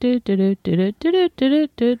do do do do do do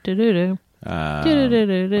do do do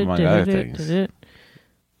Among other things.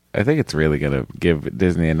 I think it's really going to give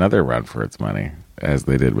Disney another run for its money, as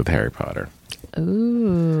they did with Harry Potter.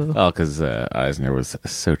 Ooh. Well, because Eisner was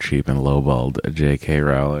so cheap and lowballed J.K.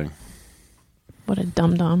 Rowling. What a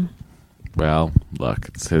dum-dum. Well, look,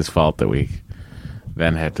 it's his fault that we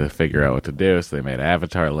then had to figure out what to do, so they made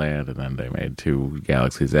Avatar Land, and then they made 2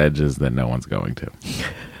 Galaxy's Edges that no one's going to.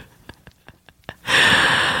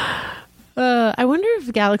 I wonder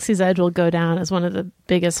if Galaxy's Edge will go down as one of the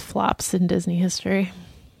biggest flops in Disney history.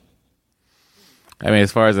 I mean,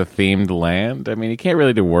 as far as a themed land, I mean, you can't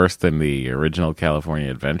really do worse than the original California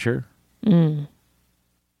Adventure.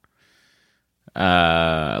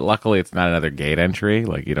 Luckily, it's not another gate entry.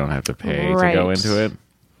 Like, you don't have to pay to go into it.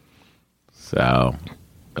 So,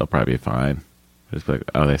 they'll probably be fine. Just be like,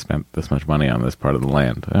 oh, they spent this much money on this part of the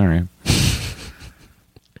land. All right.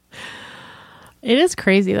 It is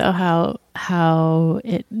crazy, though, how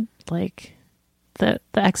it, like, the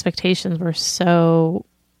expectations were so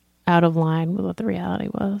out of line with what the reality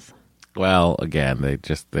was. Well, again, they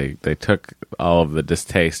took all of the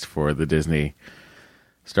distaste for the Disney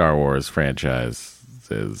Star Wars franchise's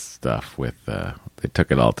stuff with they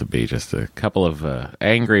took it all to be just a couple of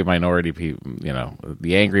angry minority people,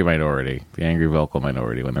 the angry vocal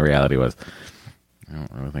minority, when the reality was I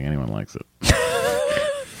don't really think anyone likes it.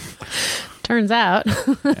 Turns out.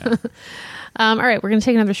 Yeah. All right, we're going to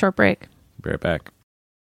take another short break. Be right back.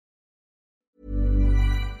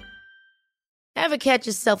 Ever catch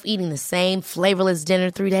yourself eating the same flavorless dinner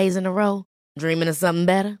 3 days in a row? Dreaming of something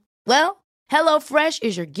better? Well, HelloFresh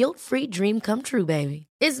is your guilt-free dream come true, baby.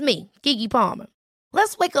 It's me, Keke Palmer.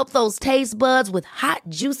 Let's wake up those taste buds with hot,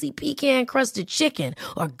 juicy pecan-crusted chicken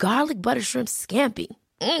or garlic butter shrimp scampi.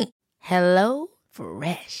 Hello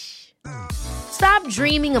Fresh. Stop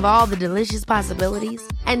dreaming of all the delicious possibilities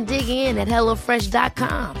and dig in at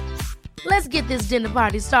HelloFresh.com. Let's get this dinner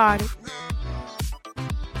party started.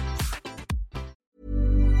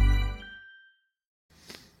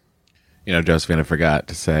 Josephine, I forgot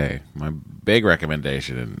to say my big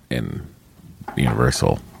recommendation in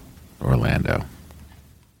Universal Orlando.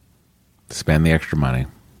 Spend the extra money.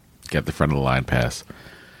 Get the front of the line pass.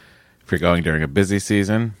 If you're going during a busy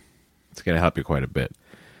season, it's going to help you quite a bit.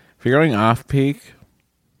 If you're going off-peak,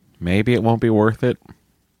 maybe it won't be worth it.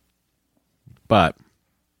 But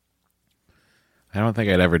I don't think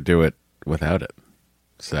I'd ever do it without it.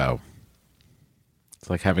 So it's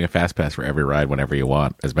like having a fast pass for every ride whenever you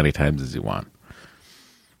want, as many times as you want.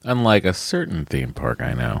 Unlike a certain theme park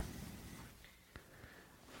I know,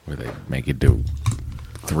 where they make you do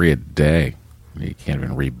 3 a day. You can't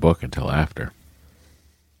even rebook until after.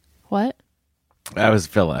 What? I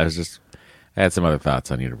had some other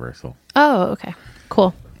thoughts on Universal. Oh, okay.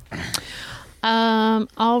 Cool.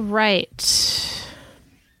 All right.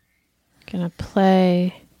 Gonna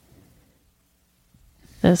play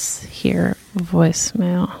this here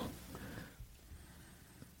voicemail.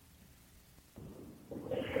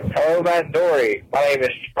 Hello, Matt and Dory. My name is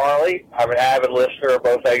Charlie. I'm an avid listener of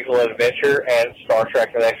both Excellent Adventure and Star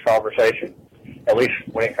Trek The Next Conversation, at least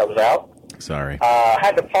when it comes out. Sorry. I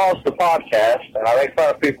had to pause the podcast, and I make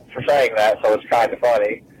fun of people for saying that, so it's kind of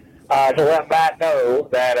funny, to let Matt know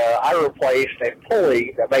that I replaced a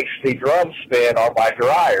pulley that makes the drum spin on my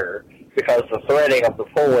dryer because the threading of the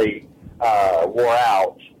pulley wore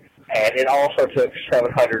out. And it also took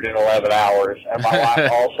 711 hours, and my wife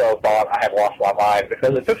also thought I had lost my mind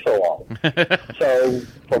because it took so long. So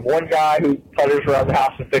from one guy who putters around the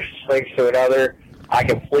house and fixes things to another, I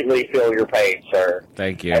completely feel your pain, sir.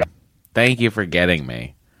 Thank you. Thank you for getting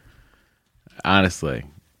me. Honestly.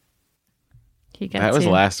 That was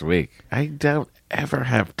last week. I don't ever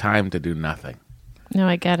have time to do nothing. No,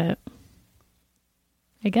 I get it.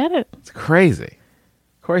 It's crazy.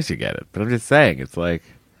 Of course you get it. But I'm just saying, it's like,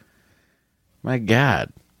 my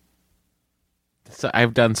God. So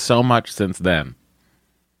I've done so much since then.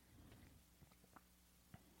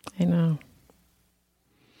 I know.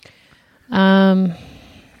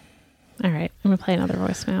 All right. I'm going to play another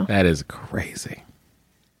voicemail. That is crazy.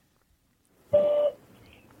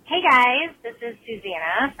 Hey guys, this is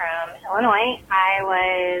Susanna from Illinois. I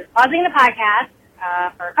was pausing the podcast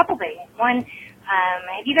for a couple things. One,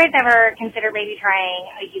 have you guys ever considered maybe trying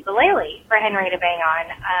a ukulele for Henry to bang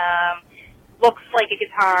on? Looks like a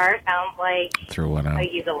guitar, sounds like Threw one out.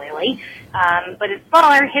 a ukulele, but it's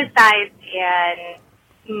smaller, his size,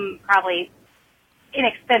 and probably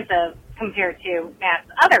inexpensive compared to Matt's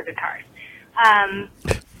other guitars.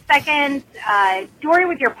 Second, Dory,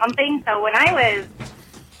 with your pumping. So when I was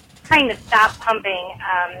trying to stop pumping,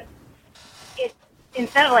 it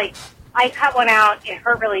instead of like I cut one out, it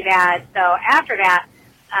hurt really bad. So after that,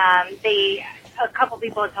 a couple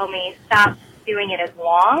people had told me stop doing it as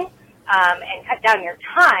long and cut down your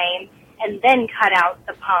time, and then cut out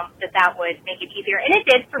the pump. That would make it easier, and it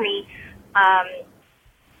did for me.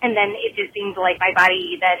 And then it just seemed like my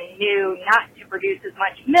body then knew not to produce as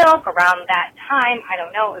much milk around that time. I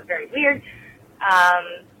don't know. It was very weird.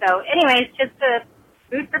 So anyways, just a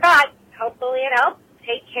food for thought. Hopefully it helps.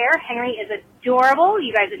 Take care. Henry is adorable.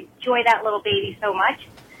 You guys enjoy that little baby so much.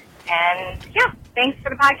 And yeah, thanks for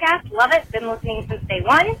the podcast. Love it. Been listening since day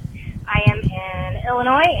one. I am in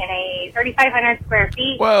Illinois in a 3,500 square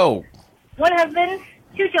feet. Whoa. One husband,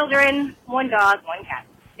 2 children, 1 dog, 1 cat.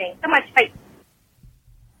 Thanks so much. Bye.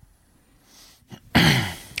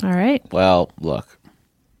 All right. Well, look.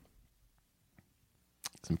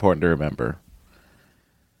 It's important to remember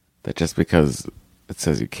that just because it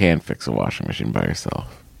says you can fix a washing machine by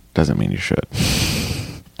yourself doesn't mean you should.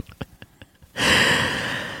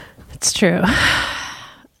 It's true.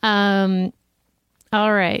 All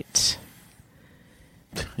right.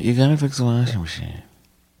 You gotta fix a washing machine.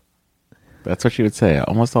 That's what she would say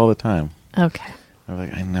almost all the time. Okay. I'm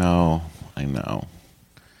like, I know.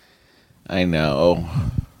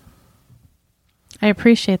 I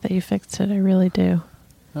appreciate that you fixed it. I really do.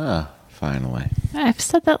 Finally. I've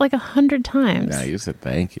said that like 100 times. Now you said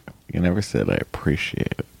thank you. You never said I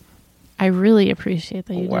appreciate it. I really appreciate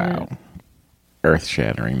that you did Wow. it.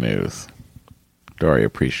 Earth-shattering news. Dory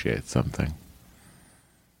appreciates something.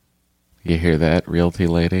 You hear that, realty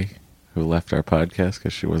lady who left our podcast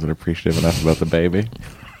because she wasn't appreciative enough about the baby?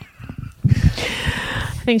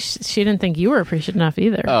 I think she didn't think you were appreciative enough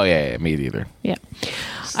either. Oh, yeah, me either. Yeah.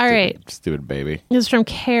 All right. Stupid baby. This is from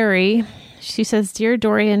Carrie. She says, Dear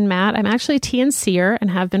Dory and Matt, I'm actually a TNCer and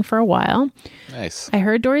have been for a while. Nice. I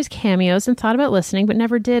heard Dory's cameos and thought about listening, but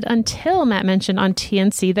never did until Matt mentioned on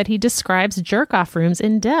TNC that he describes jerk-off rooms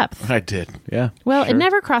in depth. I did, yeah. Well, sure. It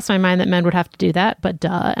never crossed my mind that men would have to do that, but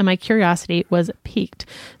duh, and my curiosity was piqued.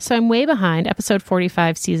 So I'm way behind episode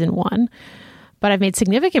 45, season 1, but I've made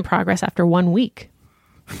significant progress after 1 week.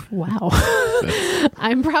 Wow.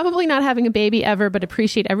 I'm probably not having a baby ever, but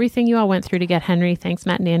appreciate everything you all went through to get Henry. Thanks,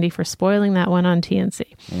 Matt and Andy, for spoiling that one on TNC.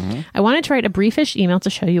 Mm-hmm. I wanted to write a briefish email to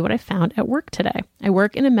show you what I found at work today. I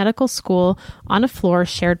work in a medical school on a floor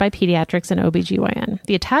shared by pediatrics and OBGYN.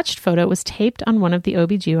 The attached photo was taped on one of the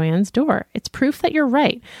OBGYN's door. It's proof that you're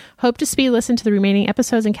right. Hope to speed listen to the remaining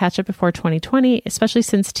episodes and catch up before 2020, especially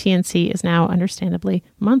since TNC is now understandably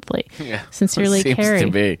monthly. Yeah, Sincerely, seems Carrie.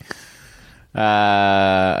 to be.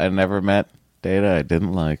 I never met Data I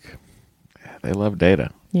didn't like. They love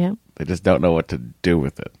Data. Yeah. They just don't know what to do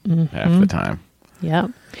with it half the time. Yeah.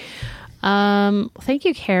 Thank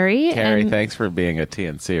you, Carrie. Carrie, And thanks for being a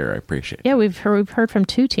TNCer. I appreciate it. yeah, we've heard from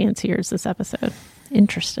 2 TNCers this episode.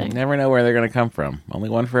 Interesting. You never know where they're going to come from. Only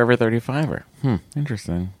one for every 35er.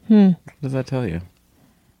 Interesting. What does that tell you?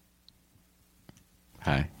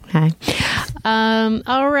 Hi. Hi.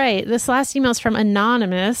 All right. This last email is from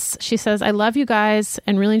Anonymous. She says, I love you guys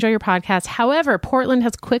and really enjoy your podcast. However, Portland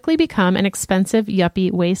has quickly become an expensive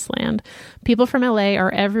yuppie wasteland. People from LA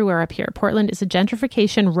are everywhere up here. Portland is a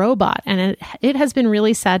gentrification robot, and it has been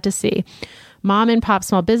really sad to see. Mom and pop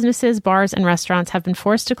small businesses, bars, and restaurants have been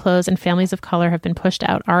forced to close, and families of color have been pushed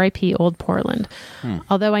out. RIP Old Portland.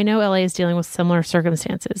 Although I know LA is dealing with similar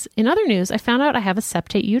circumstances. In other news, I found out I have a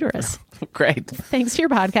septate uterus. Great. Thanks to your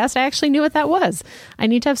podcast, I actually knew what that was. I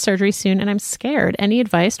need to have surgery soon, and I'm scared. Any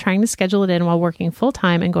advice trying to schedule it in while working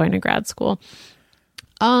full-time and going to grad school?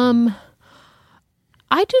 I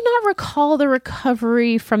do not recall the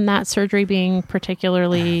recovery from that surgery being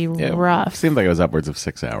particularly rough. It seemed like it was upwards of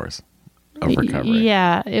 6 hours of recovery.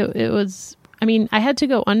 Yeah, it was. I mean, I had to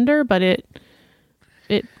go under, but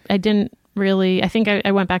I didn't really. I think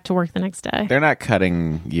I went back to work the next day. They're not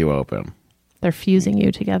cutting you open. They're fusing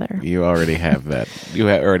you together. You already have that. You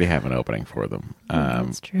already have an opening for them.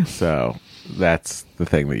 That's true. So that's the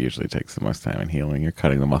thing that usually takes the most time in healing. You're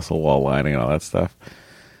cutting the muscle wall lining and all that stuff.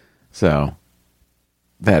 So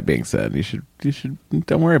that being said, you should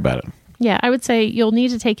don't worry about it. Yeah, I would say you'll need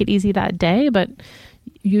to take it easy that day, but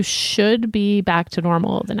you should be back to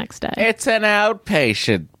normal the next day. It's an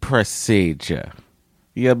outpatient procedure.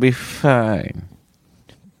 You'll be fine.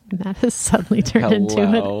 That has suddenly turned into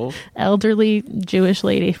an elderly Jewish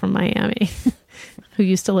lady from Miami who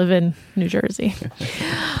used to live in New Jersey.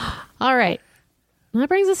 All right. That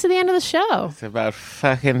brings us to the end of the show. It's about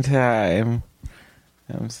fucking time.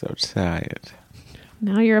 I'm so tired.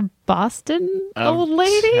 Now you're a Boston old I'm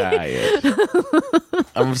lady? tired.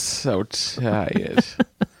 I'm so tired.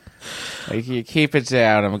 Like, you keep it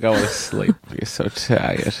down. I'm going to sleep. You're so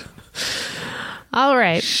tired. All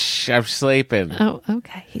right. Shh, I'm sleeping. Oh,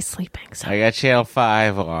 okay. He's sleeping. So, I got Channel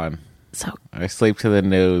 5 on. so I sleep to the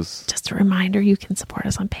news. just a reminder, you can support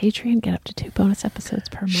us on Patreon. Get up to 2 bonus episodes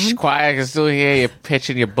per Shh, month. quiet. I can still hear you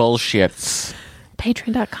pitching your bullshits.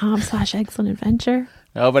 Patreon.com/ExcellentAdventure.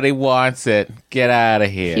 Nobody wants it. Get out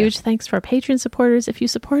of here. Huge thanks to our Patreon supporters. If you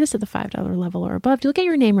support us at the $5 level or above, you'll get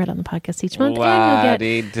your name read on the podcast each month. And you'll get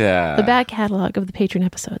La-di-da. the back catalog of the Patreon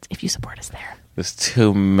episodes if you support us there. There's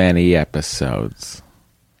too many episodes.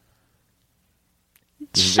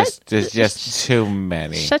 There's just too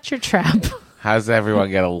many. Shut your trap. How's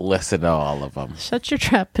everyone going to listen to all of them? Shut your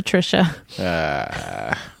trap, Patricia.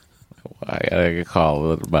 I gotta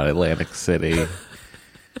call about Atlantic City.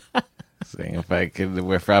 Seeing if I can.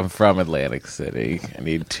 I'm from Atlantic City. I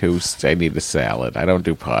need a salad. I don't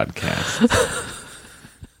do podcasts.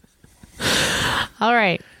 All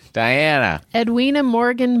right. Diana, Edwina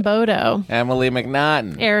Morgan Bodo. Emily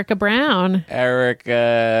McNaughton, Erica Brown.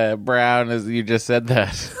 Erica Brown, as you just said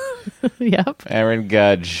that. Yep. Aaron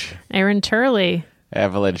Gudge, Aaron Turley.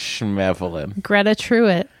 Evelyn Schmevelin, Greta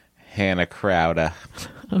Truitt. Hannah Crowder,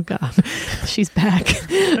 Oh, God. She's back.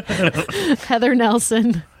 Heather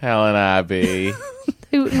Nelson. Helen Abbey,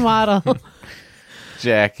 Hoot and Waddle.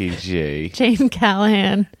 Jackie G, Jane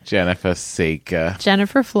Callahan. Jennifer Sika,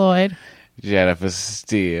 Jennifer Floyd. Jennifer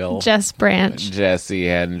Steele, Jess Branch. Jesse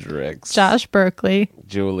Hendricks, Josh Berkeley.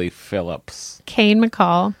 Julie Phillips, Kane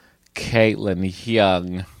McCall. Caitlin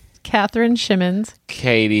Young, Catherine Shimmons.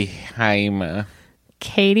 Katie Heimer,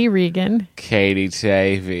 Katie Regan. Katie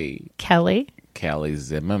Tavey, Kelly. Kelly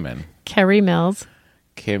Zimmerman, Kerry Mills.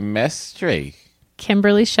 Kim Mestry,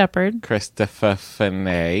 Kimberly Shepard. Christopher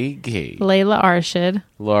Finaghi, Layla Arshid.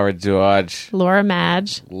 Laura George, Laura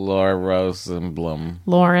Madge. Laura Rosenblum,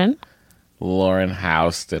 Lauren. Lauren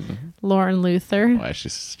Houston. Lauren Luther. Well, I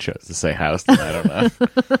just chose to say Houston. I don't know.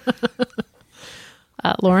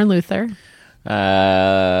 Lauren Luther.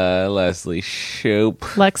 Leslie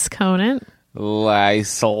Shoop, Lex Conant.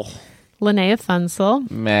 Lysel, Linnea Funsel.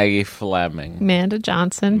 Maggie Fleming, Amanda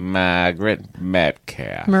Johnson. Margaret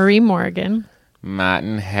Metcalf, Marie Morgan.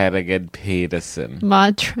 Martin Hedigan Peterson,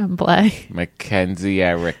 Maud Tremblay. Mackenzie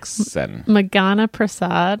Erickson, Magana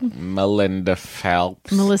Prasad. Melinda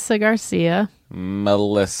Phelps, Melissa Garcia.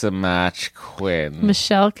 Melissa March Quinn,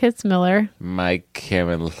 Michelle Kitzmiller. Mike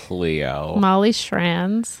Kim Leo, Molly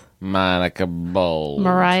Schranz. Monica Bold,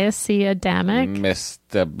 Mariah C. Adamic.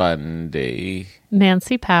 Mr. Bundy,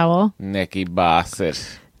 Nancy Powell. Nikki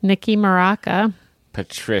Bossett, Nikki Maraca.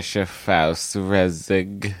 Patricia Faust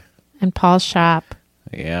Rezig. And Paul Shop.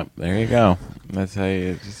 Yeah, there you go. That's how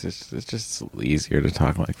you. It's just easier to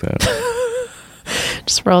talk like that.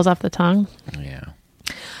 Just rolls off the tongue. Yeah.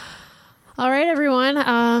 All right, everyone.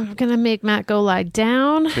 I'm going to make Matt go lie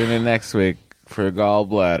down. Tune in next week for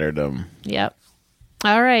gallbladderdom. Yep.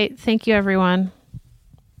 All right. Thank you, everyone.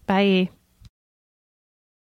 Bye.